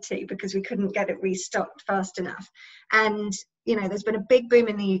empty because we couldn't get it restocked fast enough. And there's been a big boom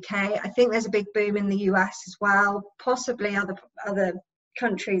in the UK. I think there's a big boom in the US as well, possibly other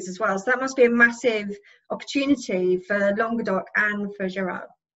countries as well. So that must be a massive opportunity for Languedoc and for Gerard.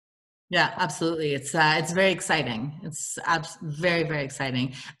 Yeah, absolutely. It's very exciting. It's very, very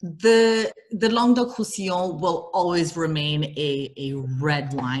exciting. The Languedoc-Roussillon will always remain a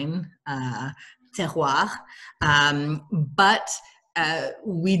red wine terroir, but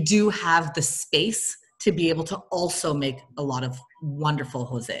we do have the space to be able to also make a lot of wonderful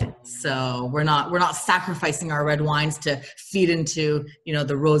rosé. So we're not sacrificing our red wines to feed into, you know,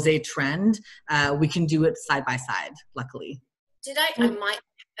 the rosé trend. We can do it side by side, luckily.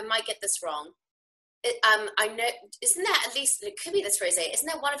 I might get this wrong. I know, isn't that at least, it could be this rosé, isn't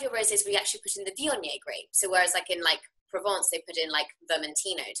that one of your rosés where you actually put in the Viognier grape? So whereas like in like Provence, they put in like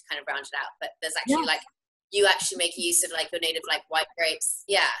Vermentino to kind of round it out, but there's actually like, you actually make use of like your native like white grapes.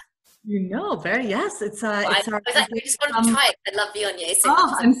 Yeah. You know, yes. It's I just wanted to try it. I love Viognier. So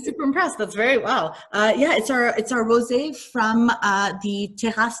I'm super impressed. That's very well. Yeah, it's our rosé from the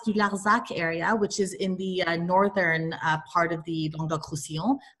Terrasse du Larzac area, which is in the northern part of the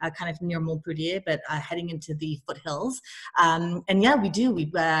Languedoc-Roussillon, kind of near Montpellier, but heading into the foothills. And yeah, we do.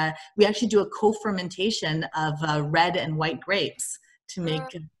 We actually do a co-fermentation of red and white grapes to make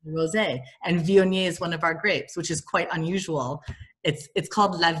rosé, and Viognier is one of our grapes, which is quite unusual. It's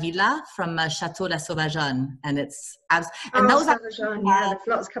called La Villa from Château La Sauvageonne, and it's that was Sauvageonne, yeah, there's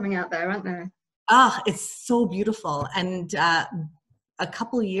lots coming out there, aren't there? It's so beautiful. And a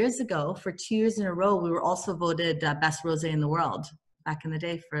couple of years ago, for 2 years in a row, we were also voted best rosé in the world back in the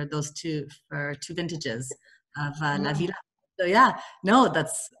day for two vintages of La Villa. So yeah, no,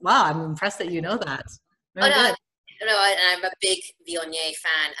 wow. I'm impressed that you know that. Very good. No, I'm a big Viognier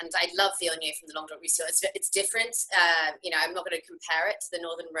fan, and I love Viognier from the Languedoc-Roussillon. It's different. You know, I'm not going to compare it to the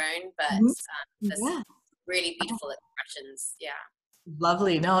Northern Rhone, but there's really beautiful expressions. Yeah.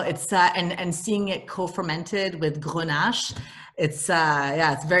 Lovely. No, it's and seeing it co-fermented with Grenache, it's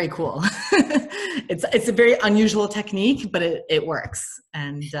it's very cool. it's a very unusual technique, but it works.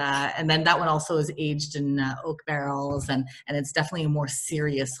 And then that one also is aged in oak barrels, and it's definitely a more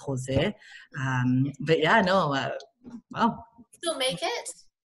serious rosé. But yeah, no. Well, still make it?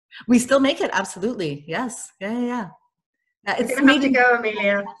 We still make it, absolutely. Yes. Yeah. It's gonna have to go,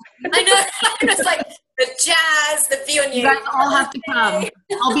 Amelia. I know. It's like the jazz, the Viognier. You guys all have to come.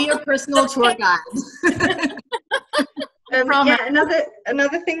 I'll be your personal tour guide. Yeah,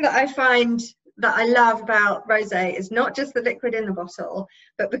 another thing that I find that I love about rosé is not just the liquid in the bottle,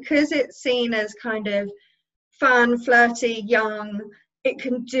 but because it's seen as kind of fun, flirty, young, it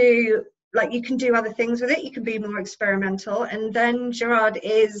can do, like, you can do other things with it. You can be more experimental. And then Gerard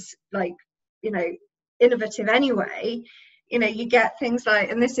is, like, you know, innovative anyway. You know, you get things like,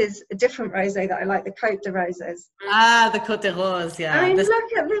 and this is a different rosé that I like, the Côte de Roses. The Côte de Rose, yeah. I mean,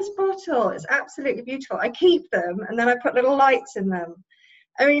 look at this bottle. It's absolutely beautiful. I keep them, and then I put little lights in them.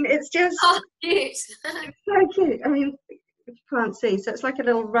 I mean, it's just cute. It's so cute. I mean, you can't see, so it's like a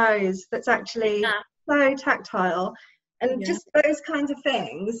little rose that's actually so tactile. And just those kinds of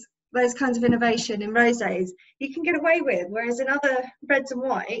things, those kinds of innovation in rosés, you can get away with, whereas in other reds and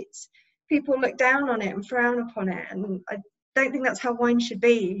whites, people look down on it and frown upon it. And I don't think that's how wine should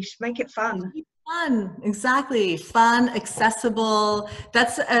be. You should make it fun. Fun, exactly. Fun, accessible.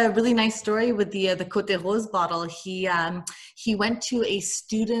 That's a really nice story with the Côte de Rose bottle. He went to a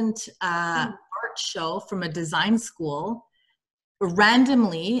student art show from a design school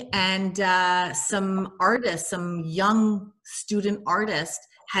randomly, and some young student artist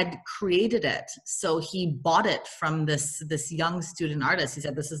had created it. So he bought it from this young student artist. He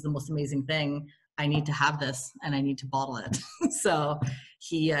said, "This is the most amazing thing. I need to have this, and I need to bottle it." So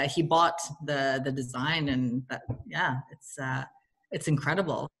he bought the design, and it's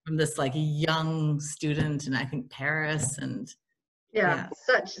incredible, from this like young student in, I think, Paris. And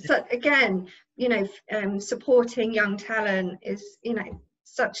such again, you know, supporting young talent is, you know,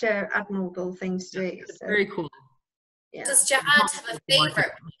 such a admirable thing to do. It's very cool. Yeah. Does Gerard have a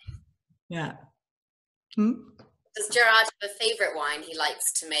favorite? Yeah. Does Gerard have a favorite wine he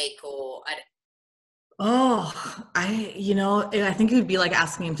likes to make, or I think it would be like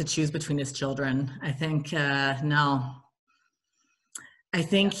asking him to choose between his children. I think no. I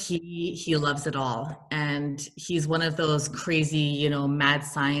think he loves it all, and he's one of those crazy, you know, mad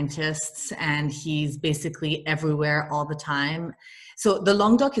scientists, and he's basically everywhere all the time. So the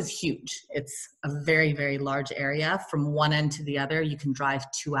Languedoc is huge. It's a very, very large area. From one end to the other, you can drive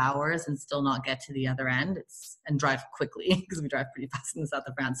 2 hours and still not get to the other end. And drive quickly, because we drive pretty fast in the south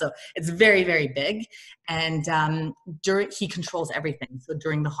of France. So it's very, very big. And he controls everything. So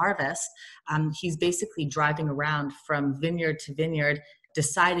during the harvest, he's basically driving around from vineyard to vineyard,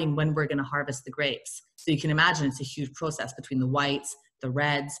 deciding when we're going to harvest the grapes. So you can imagine it's a huge process between the whites, the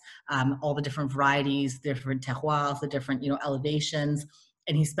reds, all the different varieties, different terroirs, the different, elevations.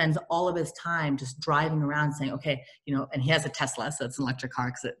 And he spends all of his time just driving around saying, okay, and he has a Tesla, so it's an electric car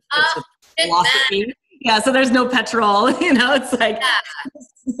because it fits with philosophy. Yeah, so there's no petrol, it's like,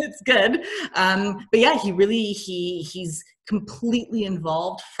 it's good. But yeah, he's completely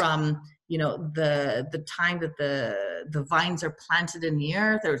involved from, the time that the vines are planted in the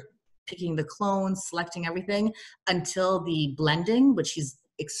earth, they're picking the clones, selecting everything, until the blending, which he's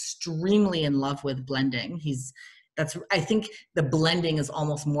extremely in love with blending. I think the blending is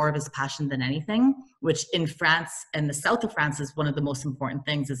almost more of his passion than anything, which in France and the south of France is one of the most important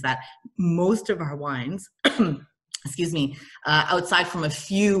things, is that most of our wines, excuse me, outside from a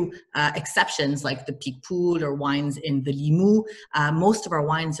few exceptions like the Picpoul or wines in the Limoux, most of our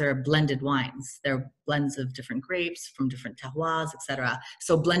wines are blended wines. They're blends of different grapes from different terroirs, etc.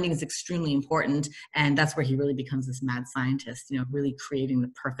 So blending is extremely important, and that's where he really becomes this mad scientist, really creating the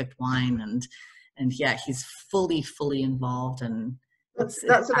perfect wine. And yeah, he's fully involved, and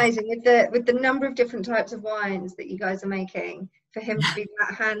that's amazing with the number of different types of wines that you guys are making. For him to be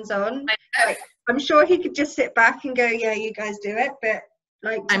that hands-on, like, I'm sure he could just sit back and go, "Yeah, you guys do it." But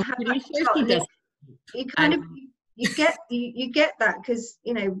like, I'm pretty sure he does. You get that because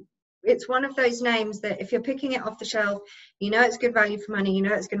it's one of those names that if you're picking it off the shelf, it's good value for money.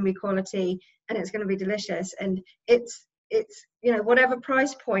 It's going to be quality and it's going to be delicious, and it's whatever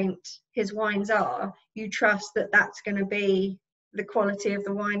price point his wines are, you trust that that's going to be the quality of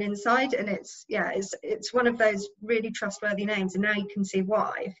the wine inside. And it's one of those really trustworthy names, and now you can see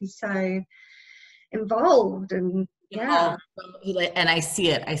why, if he's so involved. And yeah, and I see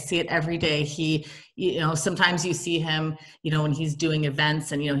it every day. He, sometimes you see him, when he's doing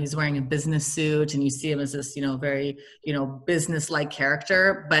events and, he's wearing a business suit, and you see him as this, very, business-like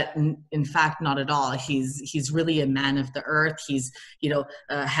character, but in fact, not at all. He's really a man of the earth. He's,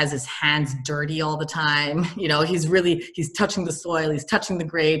 has his hands dirty all the time. He's touching the soil, he's touching the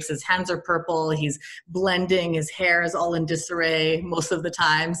grapes, his hands are purple, he's blending, his hair is all in disarray most of the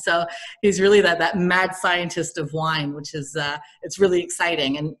time. So he's really that mad scientist of wine, which is it's really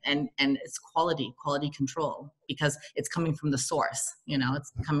exciting, and it's quality control, because it's coming from the source,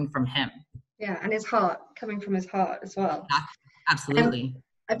 it's coming from him. Yeah, and his heart, coming from his heart as well. Absolutely.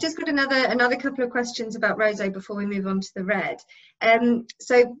 I've just got another couple of questions about rosé before we move on to the red.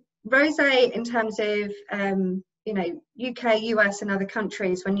 So rosé, in terms of UK, US, and other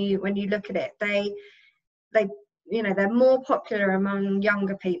countries, when you look at it, they're more popular among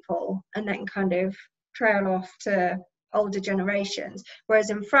younger people, and then kind of trail off to older generations, whereas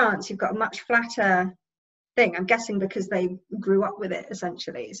in France you've got a much flatter thing, I'm guessing because they grew up with it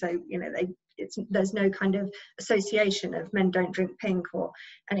essentially. So there's no kind of association of men don't drink pink or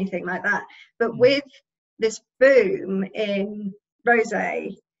anything like that. But with this boom in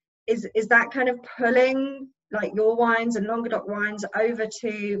rosé, is that kind of pulling like your wines and Languedoc wines over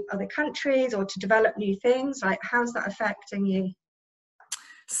to other countries or to develop new things? Like, how's that affecting you?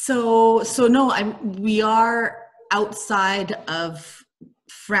 So no, we are outside of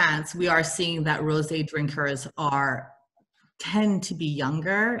France. We are seeing that rosé drinkers tend to be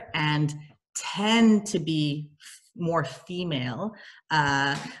younger and tend to be more female,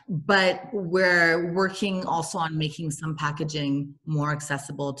 but we're working also on making some packaging more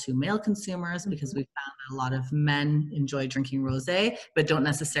accessible to male consumers, because we found that a lot of men enjoy drinking rosé but don't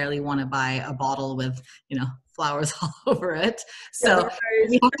necessarily want to buy a bottle with flowers all over it. So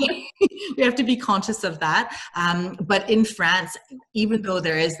we have to be conscious of that. But in France, even though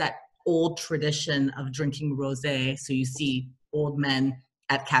there is that old tradition of drinking rosé, so you see old men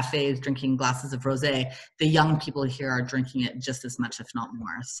at cafes drinking glasses of rosé, the young people here are drinking it just as much, if not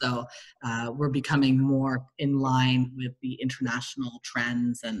more. So we're becoming more in line with the international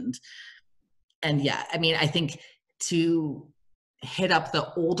trends. And yeah, I think to hit up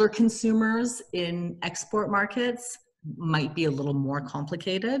the older consumers in export markets might be a little more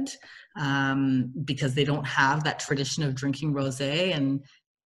complicated, because they don't have that tradition of drinking rosé, and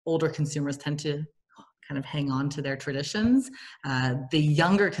older consumers tend to kind of hang on to their traditions. The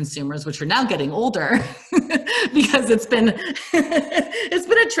younger consumers, which are now getting older, because it's been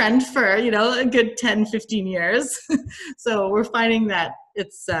a trend for a good 10-15 years. So we're finding that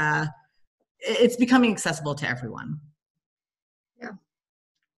it's becoming accessible to everyone.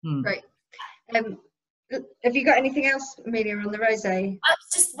 Great. Have you got anything else, Amelia, on the rosé? I was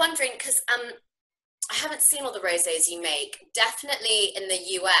just wondering, because I haven't seen all the rosés you make. Definitely in the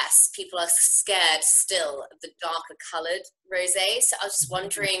US, people are scared still of the darker coloured rosé. So I was just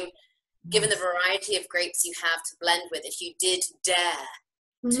wondering, given the variety of grapes you have to blend with, if you did dare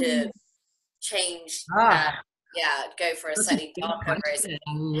to change Yeah, go for a slightly darker rosé.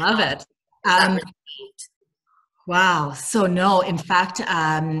 I love it. Is that relieved? Wow. So no, in fact,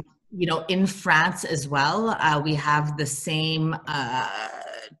 you know, in France as well, we have the same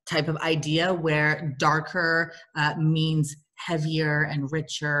type of idea where darker means heavier and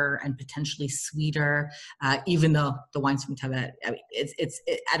richer and potentially sweeter, even though the wines from Tibet, I mean,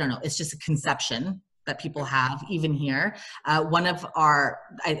 I don't know, it's just a conception that people have even here. One of our,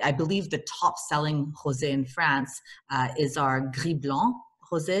 I believe the top selling rosé in France is our Gris Blanc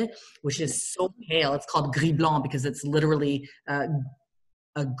rosé, which is so pale. It's called Gris Blanc because it's literally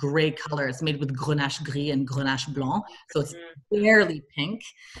a gray color. It's made with Grenache Gris and Grenache Blanc, so it's barely pink.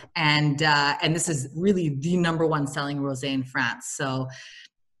 And this is really the #1 selling rosé in France. So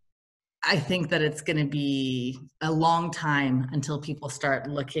I think that it's going to be a long time until people start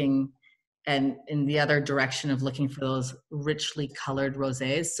looking and in the other direction of looking for those richly colored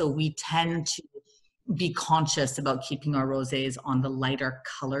rosés. So we tend to be conscious about keeping our rosés on the lighter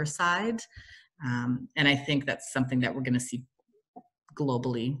color side. And I think that's something that we're going to see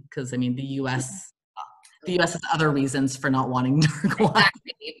globally, because I mean, the US has other reasons for not wanting dark wine.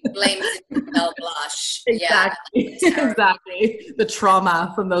 Exactly. Blame the blush. Exactly. Yeah. Exactly. The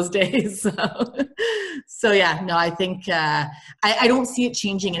trauma from those days. So yeah, no, I think I don't see it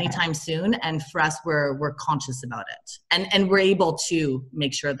changing anytime soon. And for us, we're conscious about it, and we're able to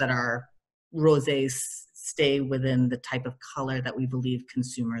make sure that our rosés stay within the type of color that we believe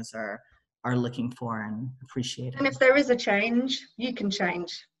consumers are looking for and appreciating. And if there is a change, you can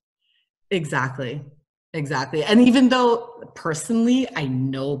change. Exactly. And even though personally I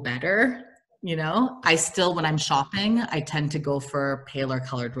know better, you know, I still, when I'm shopping, I tend to go for paler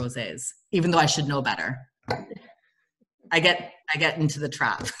colored rosés, even though I should know better. I get into the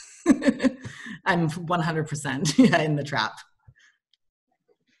trap. I'm 100% in the trap.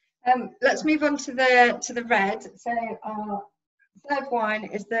 Let's move on to the red. So our third wine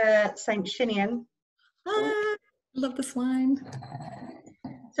is the Saint Chinian. Love this wine.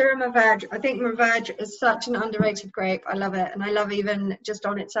 Syrah Mauvaigne. I think Mauvaigne is such an underrated grape. I love it, and I love even just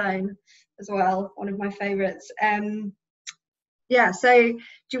on its own as well. One of my favourites. Yeah. So, do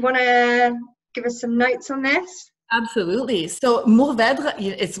you want to give us some notes on this? Absolutely. So Mourvèdre,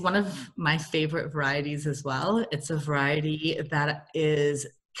 it's one of my favorite varieties as well. It's a variety that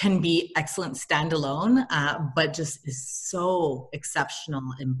can be excellent standalone, but just is so exceptional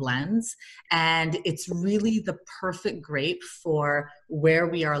in blends. And it's really the perfect grape for where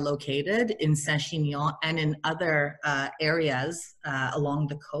we are located in Saint-Chinian and in other areas along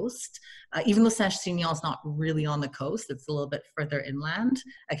the coast. Even though Saint-Chinian is not really on the coast, it's a little bit further inland.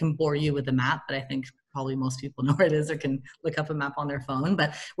 I can bore you with the map, but I think probably most people know where it is or can look up a map on their phone.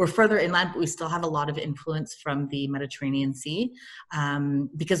 But we're further inland, but we still have a lot of influence from the Mediterranean Sea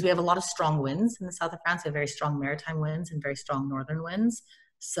because we have a lot of strong winds in the south of France. We have very strong maritime winds and very strong northern winds.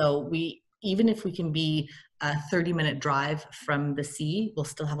 So even if we can be a 30-minute drive from the sea, we'll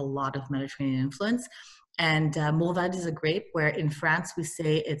still have a lot of Mediterranean influence. And Mourvèdre is a grape where in France we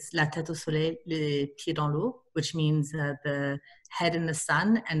say it's la tête au soleil, les pieds dans l'eau, which means the head in the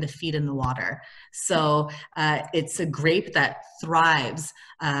sun and the feet in the water. So it's a grape that thrives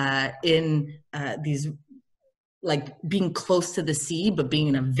in these, like being close to the sea, but being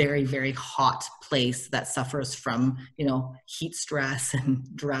in a very, very hot place that suffers from, you know, heat stress and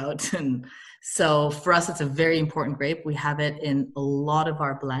drought. And so for us, it's a very important grape. We have it in a lot of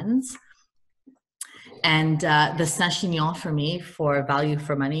our blends. And the Saint-Chinian for me, for value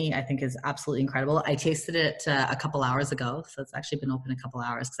for money, I think is absolutely incredible. I tasted it a couple hours ago, so it's actually been open a couple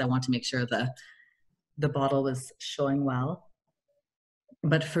hours because I want to make sure the bottle was showing well.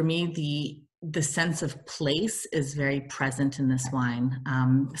 But for me, the sense of place is very present in this wine.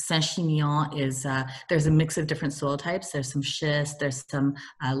 Saint-Chinian is, there's a mix of different soil types. There's some schist, there's some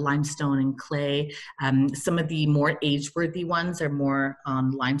limestone and clay. Some of the more age-worthy ones are more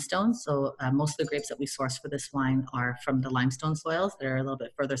on limestone. So most of the grapes that we source for this wine are from the limestone soils that are a little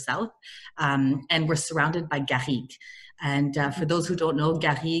bit further south. And we're surrounded by garrigue. And for those who don't know,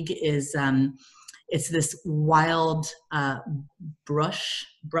 garrigue is, it's this wild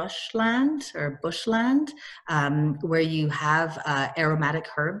brushland or bushland where you have aromatic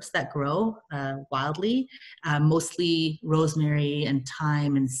herbs that grow wildly, mostly rosemary and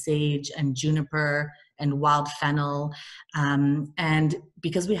thyme and sage and juniper and wild fennel. And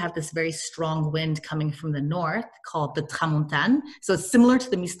because we have this very strong wind coming from the north called the tramontane, so it's similar to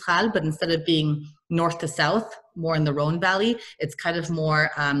the Mistral, but instead of being north to south, more in the Rhone Valley, it's kind of more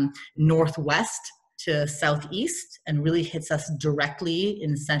northwest to southeast and really hits us directly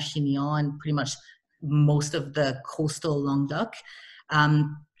in Saint-Chinian and pretty much most of the coastal Languedoc.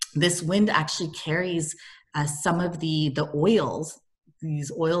 This wind actually carries some of the oils,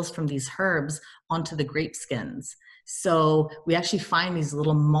 these oils from these herbs, onto the grape skins. So we actually find these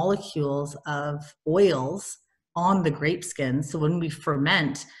little molecules of oils on the grape skin. So when we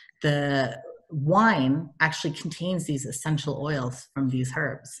ferment, the wine actually contains these essential oils from these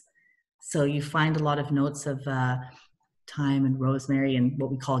herbs. So you find a lot of notes of thyme and rosemary and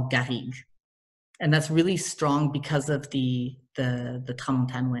what we call garrigue. And that's really strong because of the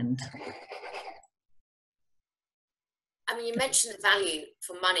tramontane wind. I mean, you mentioned the value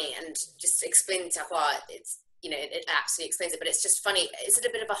for money, and just explain the terroir. It's, you know, it absolutely explains it, but it's just funny. Is it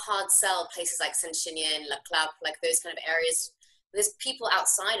a bit of a hard sell, places like Saint-Chinian, La Clap, like those kind of areas? There's people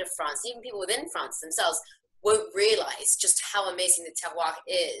outside of France, even people within France themselves, won't realize just how amazing the terroir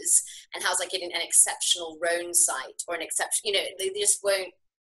is, and how it's like getting an exceptional Rhone site or an exception, you know, they just won't,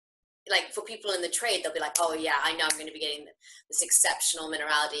 like for people in the trade, they'll be like, oh yeah, I know I'm going to be getting this exceptional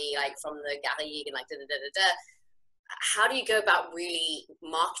minerality, like from the garrigue and like da-da-da-da-da. How do you go about really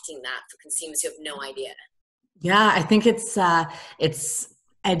marketing that for consumers who have no idea? Yeah, I think it's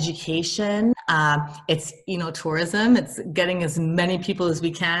education. It's, you know, tourism. It's getting as many people as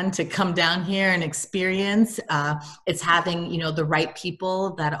we can to come down here and experience. It's having, you know, the right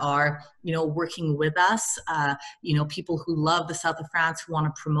people that are, you know, working with us, you know, people who love the south of France, who want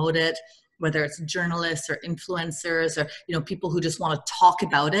to promote it, whether it's journalists or influencers or, you know, people who just want to talk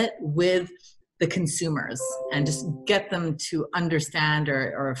about it with the consumers and just get them to understand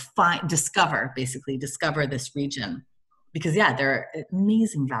or discover this region. Because yeah, they're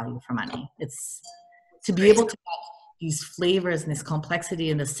amazing value for money. It's to be able to get these flavors and this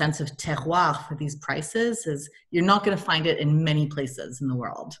complexity and the sense of terroir for these prices is, you're not going to find it in many places in the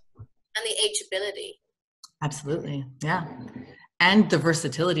world. And the ageability. Absolutely, yeah. And the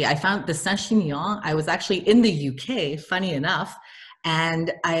versatility. I found the Saint-Chinian, I was actually in the UK, funny enough,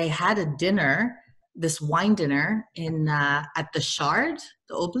 and I had a dinner, this wine dinner in at the Shard,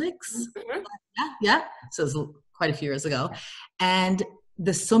 the Oblix. Mm-hmm. Yeah. So it was quite a few years ago. And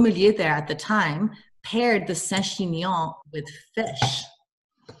the sommelier there at the time paired the Saint-Chinian with fish.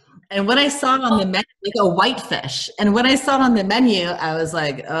 And when I saw it on the menu, like a white fish, and when I saw it on the menu, I was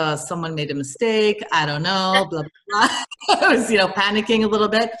like, oh, someone made a mistake. I don't know, blah, blah, blah. I was, you know, panicking a little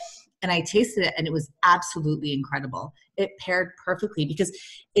bit. And I tasted it and it was absolutely incredible. It paired perfectly because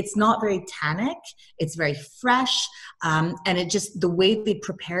it's not very tannic. It's very fresh. And it just, the way they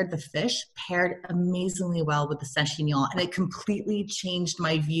prepared the fish paired amazingly well with the Saint-Chinian. And it completely changed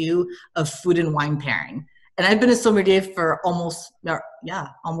my view of food and wine pairing. And I've been a sommelier for almost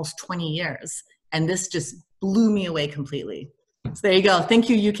 20 years. And this just blew me away completely. So there you go. Thank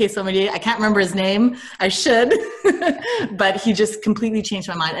you, UK sommelier. I can't remember his name. I should. But he just completely changed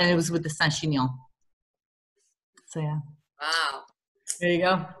my mind. And it was with the Saint-Chinian. So yeah. Wow. There you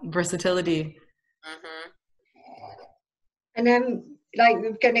go. Versatility. Mm-hmm. And then like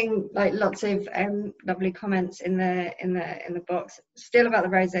we're getting like lots of lovely comments in the box, still about the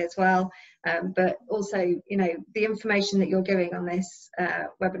rosé as well. But also, you know, the information that you're giving on this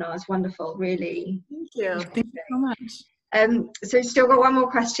webinar is wonderful, really. Thank you. Thank you so much. So still got one more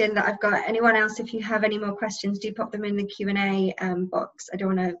question that I've got. Anyone else, if you have any more questions, do pop them in the Q&A box. I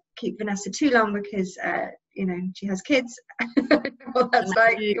don't want to keep Vanessa too long because, you know, she has kids. Well, that's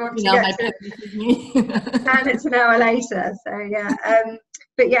like, you want to get to it. And it's an hour later, so yeah.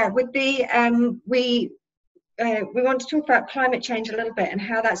 But yeah, with the, we want to talk about climate change a little bit and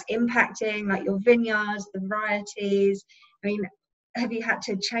how that's impacting like your vineyards, the varieties. I mean, have you had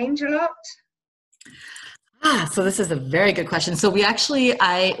to change a lot? So this is a very good question. So we actually,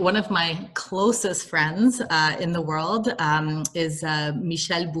 one of my closest friends in the world is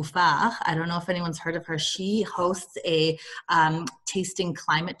Michelle Bouffard. I don't know if anyone's heard of her. She hosts a tasting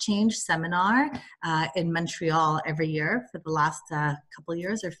climate change seminar in Montreal every year for the last couple of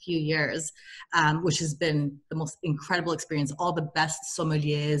years or few years, which has been the most incredible experience. All the best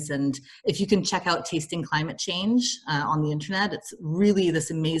sommeliers, and if you can check out Tasting Climate Change on the internet, it's really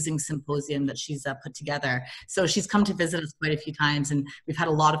this amazing symposium that she's put together. So she's come to visit us quite a few times, and we've had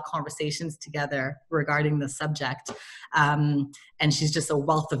a lot of conversations together regarding the subject. And she's just a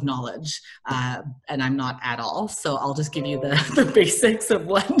wealth of knowledge, and I'm not at all. So I'll just give you the basics of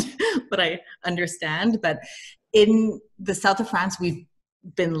what I understand. But in the south of France, we've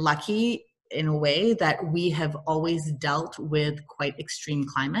been lucky in a way that we have always dealt with quite extreme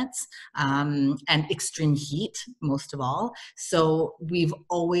climates and extreme heat, most of all. So we've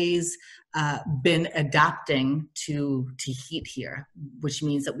always been adapting to heat here, which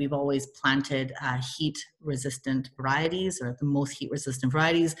means that we've always planted heat-resistant varieties, or the most heat-resistant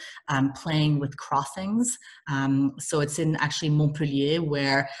varieties, playing with crossings. So it's in actually Montpellier,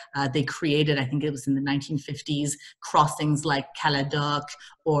 where they created, I think it was in the 1950s, crossings like Languedoc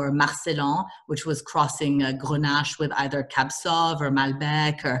or Marcellan, which was crossing Grenache with either Cab Sauv or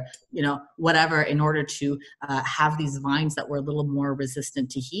Malbec, or whatever, in order to have these vines that were a little more resistant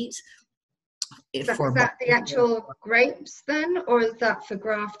to heat. Is that the actual grapes then, or is that for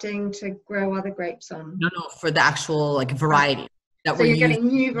grafting to grow other grapes on? No, for the actual variety. So you're getting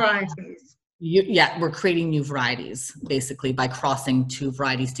new varieties. Yeah, we're creating new varieties basically by crossing two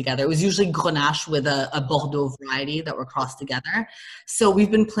varieties together. It was usually Grenache with a Bordeaux variety that were crossed together. So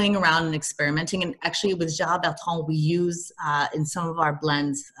we've been playing around and experimenting, and actually with Gerard Bertrand, we use in some of our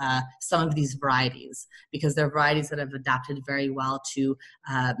blends some of these varieties, because they're varieties that have adapted very well to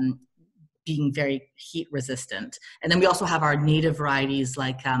being very heat resistant. And then we also have our native varieties,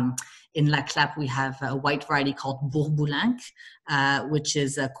 like in La Clappe, we have a white variety called Bourboulenc, which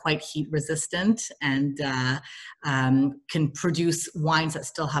is quite heat resistant and can produce wines that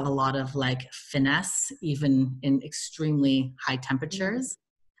still have a lot of finesse, even in extremely high temperatures.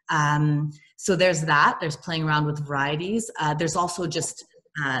 So there's that, there's playing around with varieties. There's also just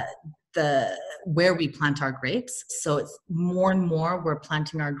where we plant our grapes. So it's more and more we're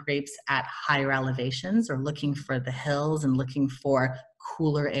planting our grapes at higher elevations, or looking for the hills and looking for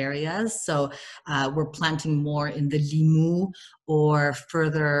cooler areas. So we're planting more in the Limoux, or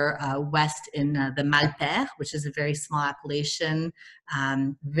further west in the Malpère, which is a very small appellation,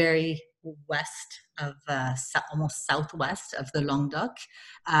 very west of, almost southwest of the Languedoc,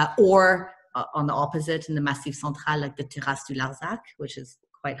 or on the opposite in the Massif Central, like the Terrasse du Larzac, which is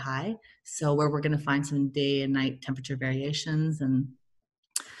quite high. So where we're going to find some day and night temperature variations and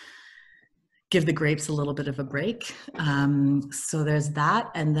give the grapes a little bit of a break. So there's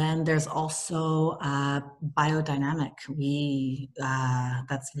that. And then there's also biodynamic.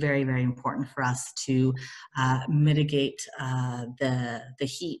 That's very, very important for us to mitigate the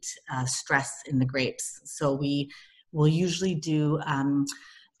heat stress in the grapes. So we will usually do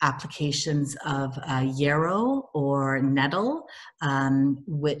applications of yarrow or nettle,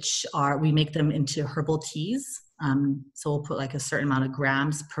 which we make them into herbal teas. So we'll put a certain amount of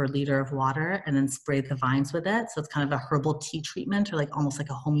grams per liter of water and then spray the vines with it. So it's kind of a herbal tea treatment, or almost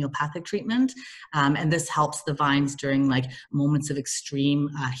like a homeopathic treatment. And this helps the vines during moments of extreme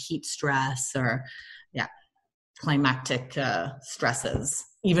heat stress, or climactic stresses.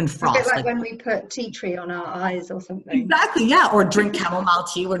 Even frost. Like when we put tea tree on our eyes or something. Exactly, yeah. Or drink chamomile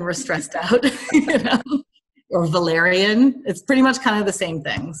tea when we're stressed out, or valerian. It's pretty much kind of the same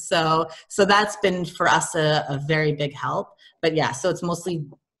thing. So that's been for us a very big help. But yeah, so it's mostly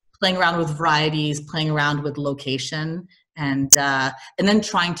playing around with varieties, playing around with location, and then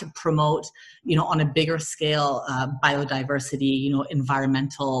trying to promote, on a bigger scale, biodiversity,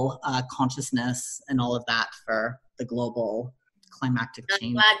 environmental consciousness, and all of that for the global climactic change.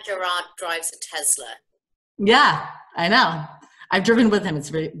 I'm glad Gerard drives a Tesla. Yeah, I know. I've driven with him. It's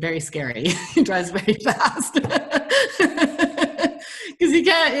very, very scary. He drives very fast because you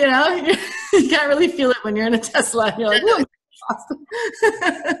can't, you can't really feel it when you're in a Tesla. And you're like, oh,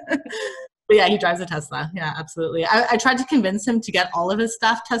 but yeah, he drives a Tesla. Yeah, absolutely. I tried to convince him to get all of his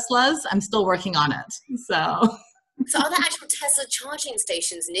staff Teslas. I'm still working on it. So are there actual Tesla charging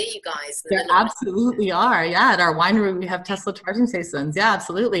stations near you guys? There absolutely are. Yeah, at our winery we have Tesla charging stations. Yeah,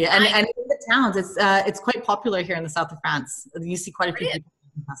 absolutely. And in the towns, it's quite popular here in the south of France. You see quite a few people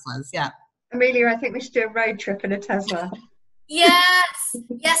in Teslas. Yeah. Amelia, I think we should do a road trip in a Tesla. Yes.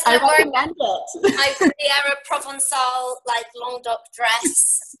 I recommend it. I wear the Provençal Languedoc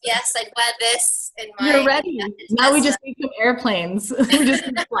dress. Yes, I'd wear this in my. You're ready. Now we just need some airplanes. We just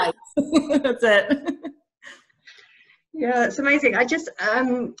need flights. That's it. Yeah, it's amazing. I just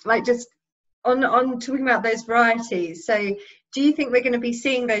just on talking about those varieties. So, do you think we're going to be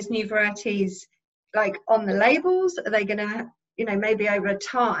seeing those new varieties on the labels? Are they going to, maybe over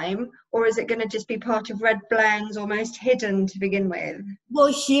time, or is it going to just be part of red blends, almost hidden to begin with? Well,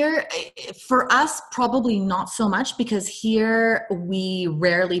 here for us, probably not so much, because here we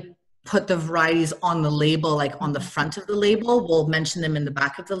rarely put the varieties on the label, on the front of the label. We'll mention them in the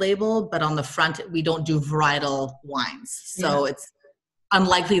back of the label, but on the front, we don't do varietal wines. So it's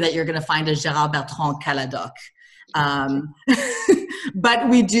unlikely that you're going to find a Gerard Bertrand Languedoc. But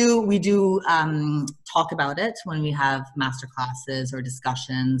we do talk about it when we have master classes or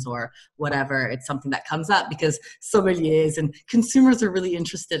discussions or whatever. It's something that comes up because sommeliers and consumers are really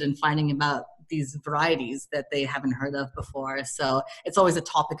interested in finding about these varieties that they haven't heard of before. So it's always a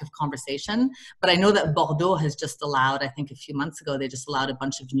topic of conversation. But I know that Bordeaux has just allowed, I think a few months ago, they just allowed a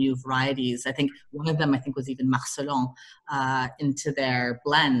bunch of new varieties. I think one of them, I think, was even Marcelon into their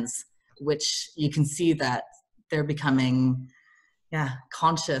blends, which you can see that they're becoming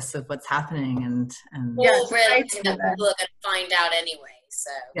conscious of what's happening, and all realizing that people are going to find out anyway.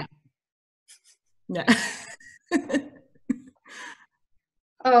 So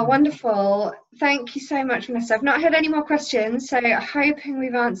Oh, wonderful. Thank you so much, Vanessa. I've not had any more questions, so hoping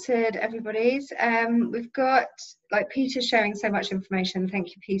we've answered everybody's. We've got, like, Peter sharing so much information. Thank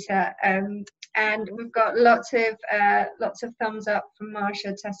you, Peter. And we've got lots of thumbs up from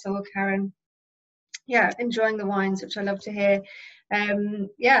Marsha, Tessel, Karen. Yeah, enjoying the wines, which I love to hear. And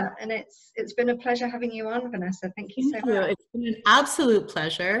it's been a pleasure having you on, Vanessa. Thank you so much. It's been an absolute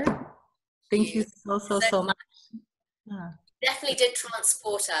pleasure. Thank you so much. Definitely did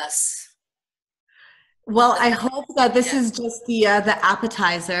transport us. Well, I hope that this is just the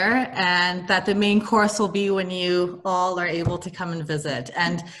appetizer, and that the main course will be when you all are able to come and visit.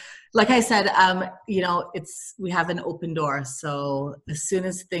 And like I said, we have an open door. So as soon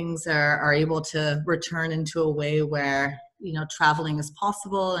as things are able to return into a way where, traveling is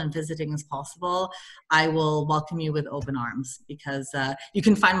possible and visiting is possible, I will welcome you with open arms, because you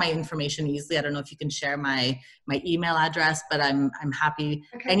can find my information easily. I don't know if you can share my email address, but I'm happy.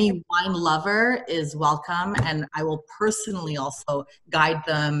 Okay. Any wine lover is welcome, and I will personally also guide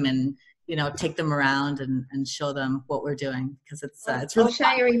them and take them around and show them what we're doing, because it's really I'll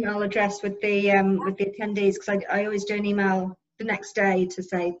share your email address with the attendees, because I always do an email the next day to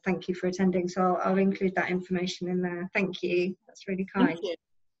say thank you for attending, so I'll include that information in there. Thank you, that's really kind.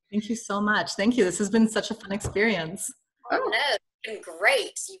 Thank you so much. Thank you. This has been such a fun experience. No, it's been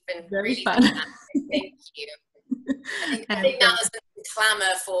great. You've been very really fun. Thank you. I think now there's a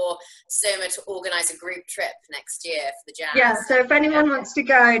clamour for Soma to organise a group trip next year for the jazz. Yeah, so if anyone wants to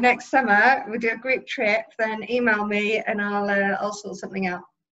go next summer, we'll do a group trip, then email me and I'll sort something out.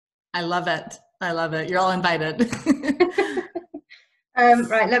 I love it. I love it. You're all invited.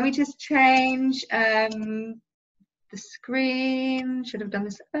 Right, let me just change the screen. Should have done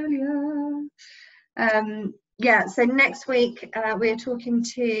this earlier. Yeah, so next week we're talking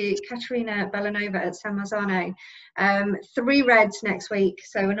to Caterina Bellanova at San Marzano. 3 reds next week,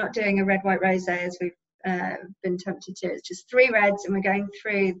 so we're not doing a red, white, rosé as we've been tempted to. It's just 3 reds, and we're going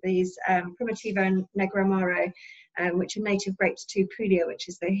through these Primitivo and Negro Amaro, which are native grapes to Puglia, which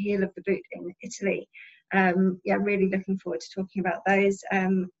is the heel of the boot in Italy. Yeah, really looking forward to talking about those.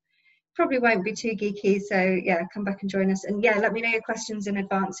 Probably won't be too geeky, so yeah, come back and join us. And yeah, let me know your questions in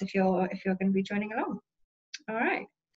advance if you're going to be joining along. All right.